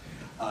bureaucrats.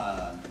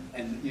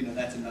 And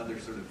that's another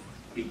sort of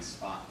big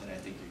spot that I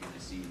think you're going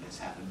to see this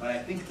happen. But I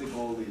think the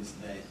goal is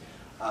that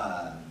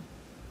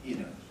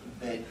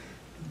that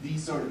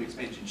these sort of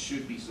expansions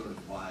should be sort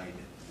of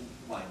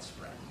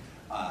widespread.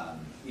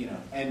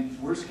 And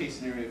worst case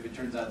scenario, if it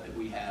turns out that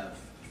we have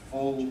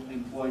full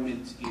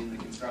employment in the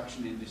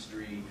construction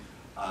industry,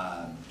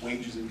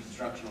 wages in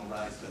construction will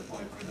rise to the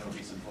point where there will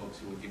be some folks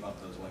who will give up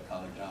those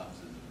white-collar jobs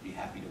and be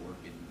happy to work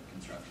in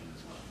construction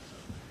as well.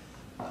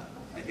 So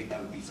I think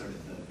that would be sort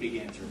of the big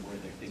answer of where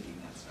they're thinking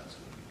that stuff's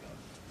going to go.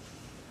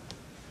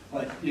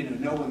 But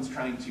no one's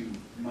trying to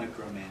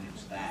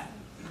micromanage that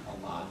a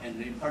lot,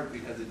 and in part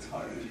because it's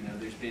hard.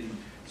 There's been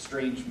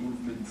strange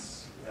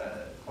movements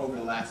over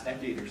the last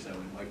decade or so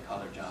in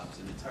white-collar jobs,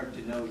 and it's hard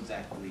to know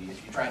exactly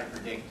if you try to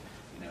predict,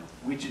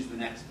 which is the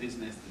next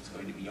business that's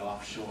going to be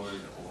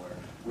offshored, or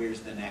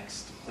where's the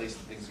next place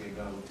that things are going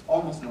to go.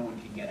 Almost no one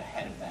can get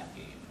ahead of that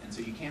game, and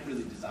so you can't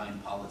really design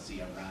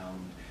policy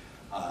around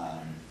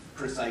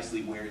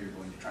precisely where you're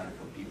going to try to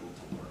put people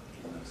to work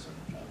in those sort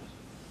of jobs.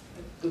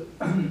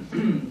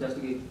 Just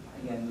to give,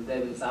 again, the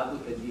devil's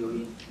advocate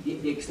view,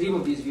 the extreme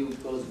of this view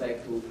goes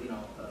back to,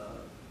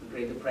 the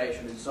Great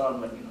Depression and so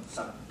on, when,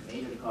 some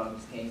major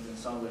economists came and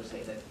somewhere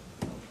say that,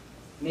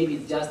 maybe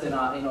it's just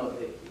enough, in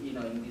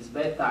these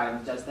bad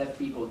times, just have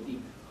people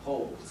dig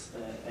holes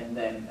and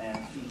then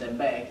feed them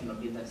back,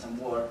 give them some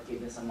work,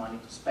 give them some money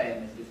to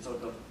spend, and it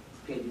sort of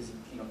create this,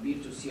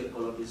 virtuous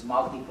circle or this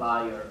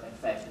multiplier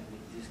effect that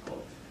this is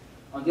called.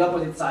 On the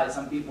opposite side,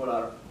 some people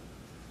are,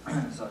 a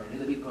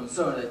little bit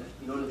concerned that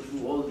in order to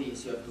do all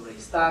this, you have to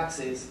raise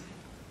taxes.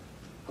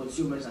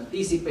 Consumers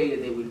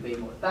anticipated they will pay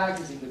more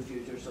taxes in the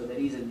future, so there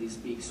isn't this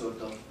big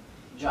sort of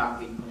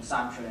jump in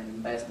consumption and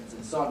investments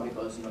and so on,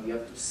 because you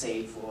have to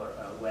save for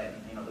when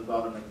the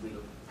government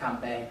will come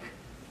back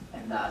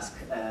and ask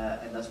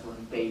for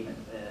repayment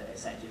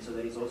essentially. So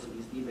there is also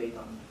this debate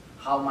on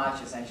how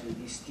much essentially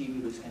this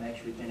stimulus can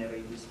actually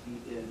generate this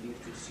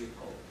virtuous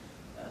circle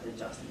that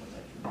Justin was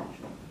actually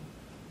mentioning.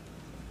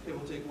 Okay,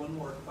 we'll take one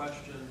more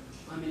question.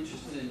 I'm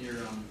interested in your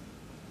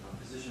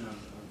position on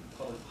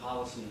public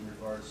policy in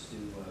regards to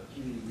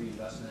Community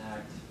Reinvestment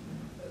Act,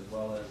 as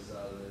well as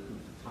the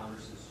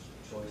Congress's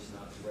choice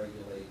not to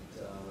regulate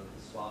the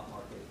swap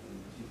market in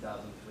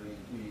 2003. The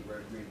Community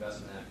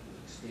Reinvestment Act was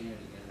expanded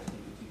again, I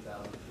think, in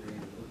 2003.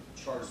 The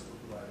charts that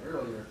were provided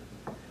earlier,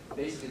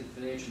 basically the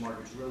financial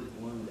markets really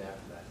ballooned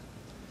after that.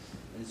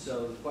 And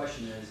so the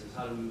question is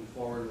how do we move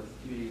forward with the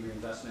Community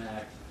Reinvestment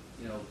Act,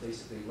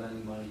 basically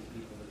lending money to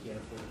people that can't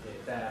afford to pay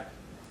it back,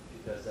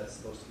 because that's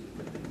supposed to be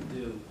the good thing to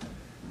do.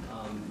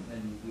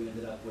 And we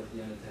ended up with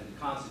the unintended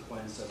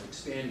consequence of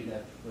expanding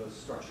those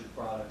structured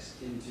products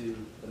into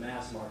the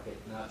mass market,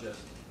 not just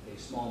a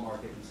small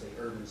market in, say,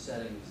 urban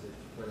settings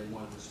where they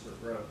wanted to spur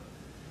growth.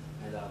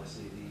 And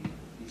obviously,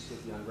 these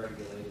fit the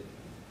unregulated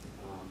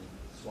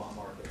swap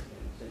market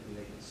and simply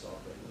make it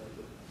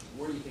self-regulated.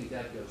 Where do you think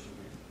that goes from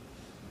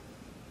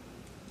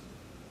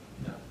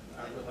here? No,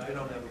 I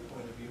don't have a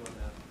point of view on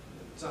that.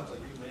 It sounds like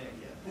you may.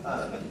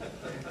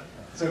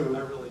 So I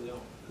really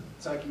don't.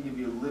 So I can give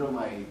you a little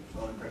my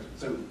own impression.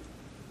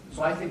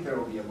 So I think there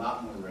will be a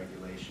lot more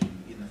regulation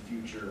in the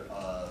future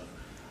of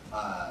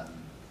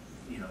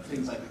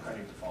things like the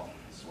credit default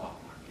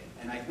swap market.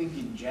 And I think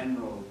in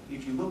general,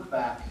 if you look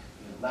back,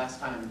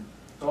 last time,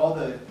 so all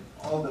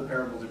the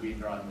parables are being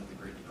drawn with the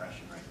Great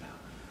Depression right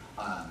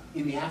now.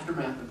 In the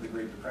aftermath of the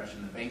Great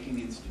Depression, the banking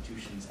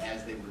institutions,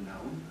 as they were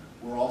known,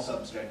 were all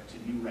subject to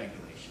new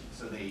regulations.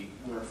 So they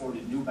were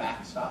afforded new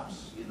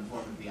backstops in the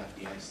form of the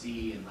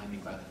FDIC and lending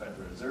by the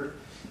Federal Reserve,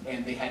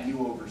 and they had new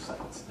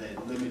oversights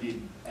that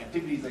limited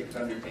activities they could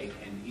undertake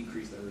and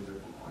increased their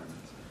reserve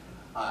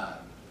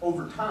requirements.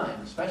 Over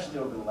time, especially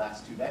over the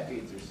last 2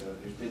 decades or so,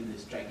 there's been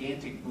this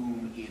gigantic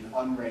boom in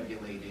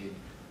unregulated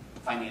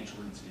financial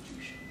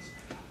institutions,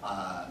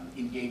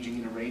 engaging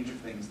in a range of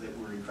things that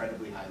were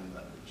incredibly highly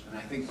leveraged. And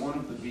I think one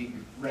of the big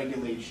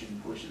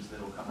regulation pushes that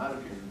will come out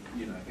of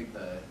here, I think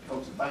the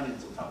folks in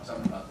finance will talk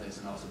some about this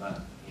and also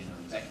about,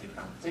 executive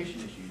compensation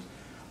issues.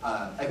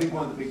 I think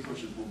one of the big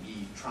pushes will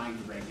be trying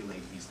to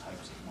regulate these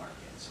types of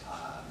markets.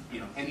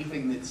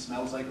 Anything that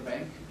smells like a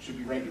bank should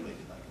be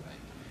regulated like a bank.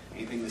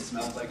 Anything that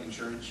smells like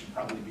insurance should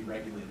probably be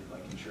regulated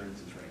like insurance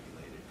is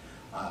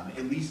regulated,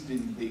 at least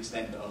in the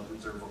extent of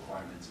reserve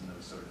requirements and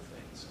those sort of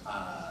things.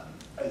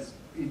 As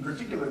in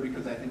particular,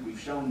 because I think we've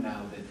shown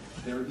now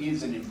that there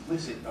is an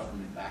implicit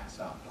government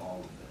backstop to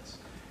all of this.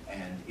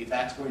 And if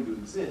that's going to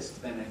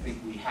exist, then I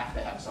think we have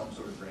to have some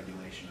sort of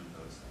regulation of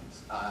those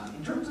things.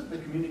 In terms of the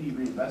Community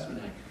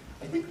Reinvestment Act,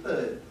 I think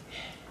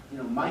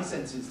my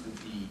sense is that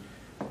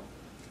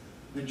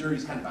the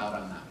jury's kind of out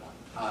on that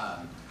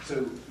one.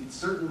 So it's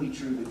certainly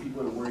true that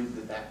people are worried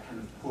that that kind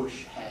of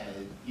push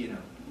had,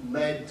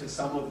 led to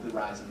some of the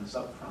rise in the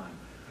subprime.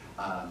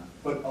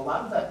 But a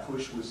lot of that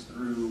push was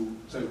through,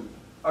 so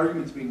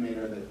arguments being made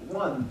are that,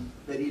 one,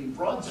 that in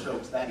broad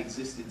strokes that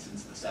existed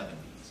since the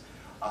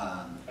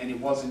 70s, and it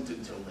wasn't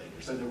until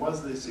later. So there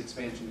was this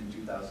expansion in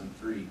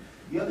 2003.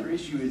 The other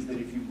issue is that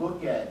if you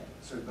look at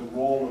sort of the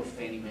role of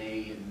Fannie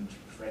Mae and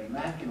Freddie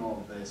Mac in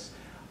all of this,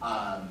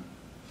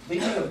 they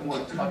may have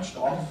more touched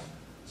off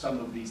some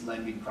of these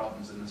lending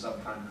problems in the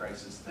subprime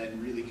crisis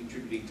than really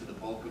contributing to the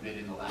bulk of it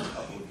in the last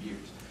couple of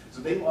years. So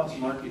they lost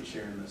market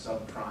share in the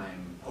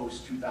subprime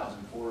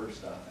post-2004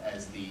 stuff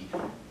as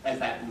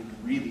that boom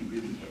really,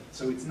 really hit.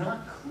 So it's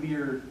not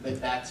clear that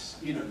that's,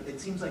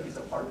 it seems like it's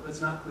a part, but it's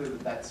not clear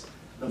that that's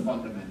the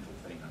fundamental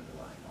thing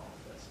underlying all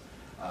of this.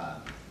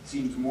 It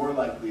seems more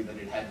likely that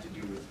it had to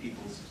do with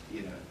people's,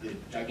 the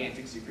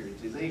gigantic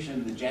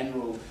securitization, the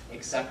general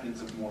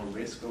acceptance of more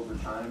risk over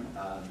time.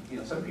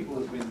 Some people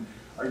have been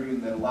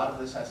arguing that a lot of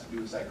this has to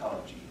do with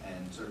psychology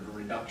and sort of a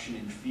reduction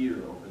in fear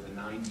over the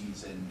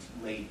 90s and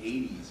late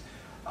 80s,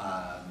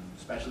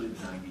 especially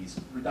the 90s,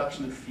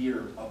 reduction of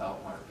fear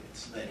about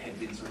markets that had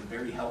been sort of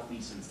very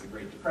healthy since the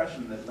Great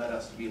Depression that led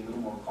us to be a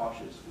little more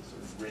cautious with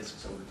sort of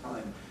risks over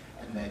time,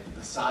 and that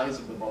the size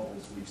of the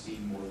bubbles we've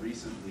seen more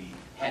recently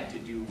had to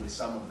do with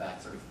some of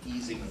that sort of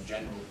easing of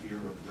general fear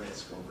of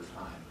risk over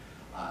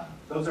time.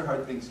 Those are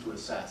hard things to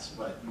assess,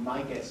 but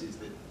my guess is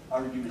that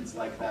arguments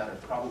like that are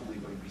probably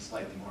going to be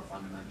slightly more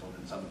fundamental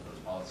than some of those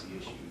policy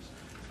issues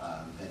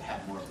that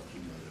have more of a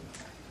cumulative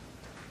effect.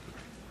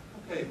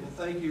 Okay, well,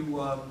 thank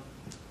you.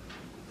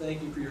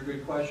 Thank you for your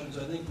good questions.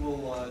 I think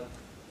we'll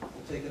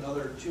take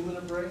another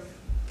 2-minute break,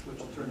 which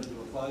will turn into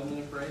a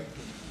 5-minute break,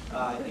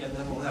 and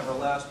then we'll have our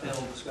last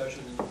panel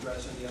discussion and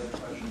address any other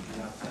questions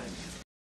you have. Thanks.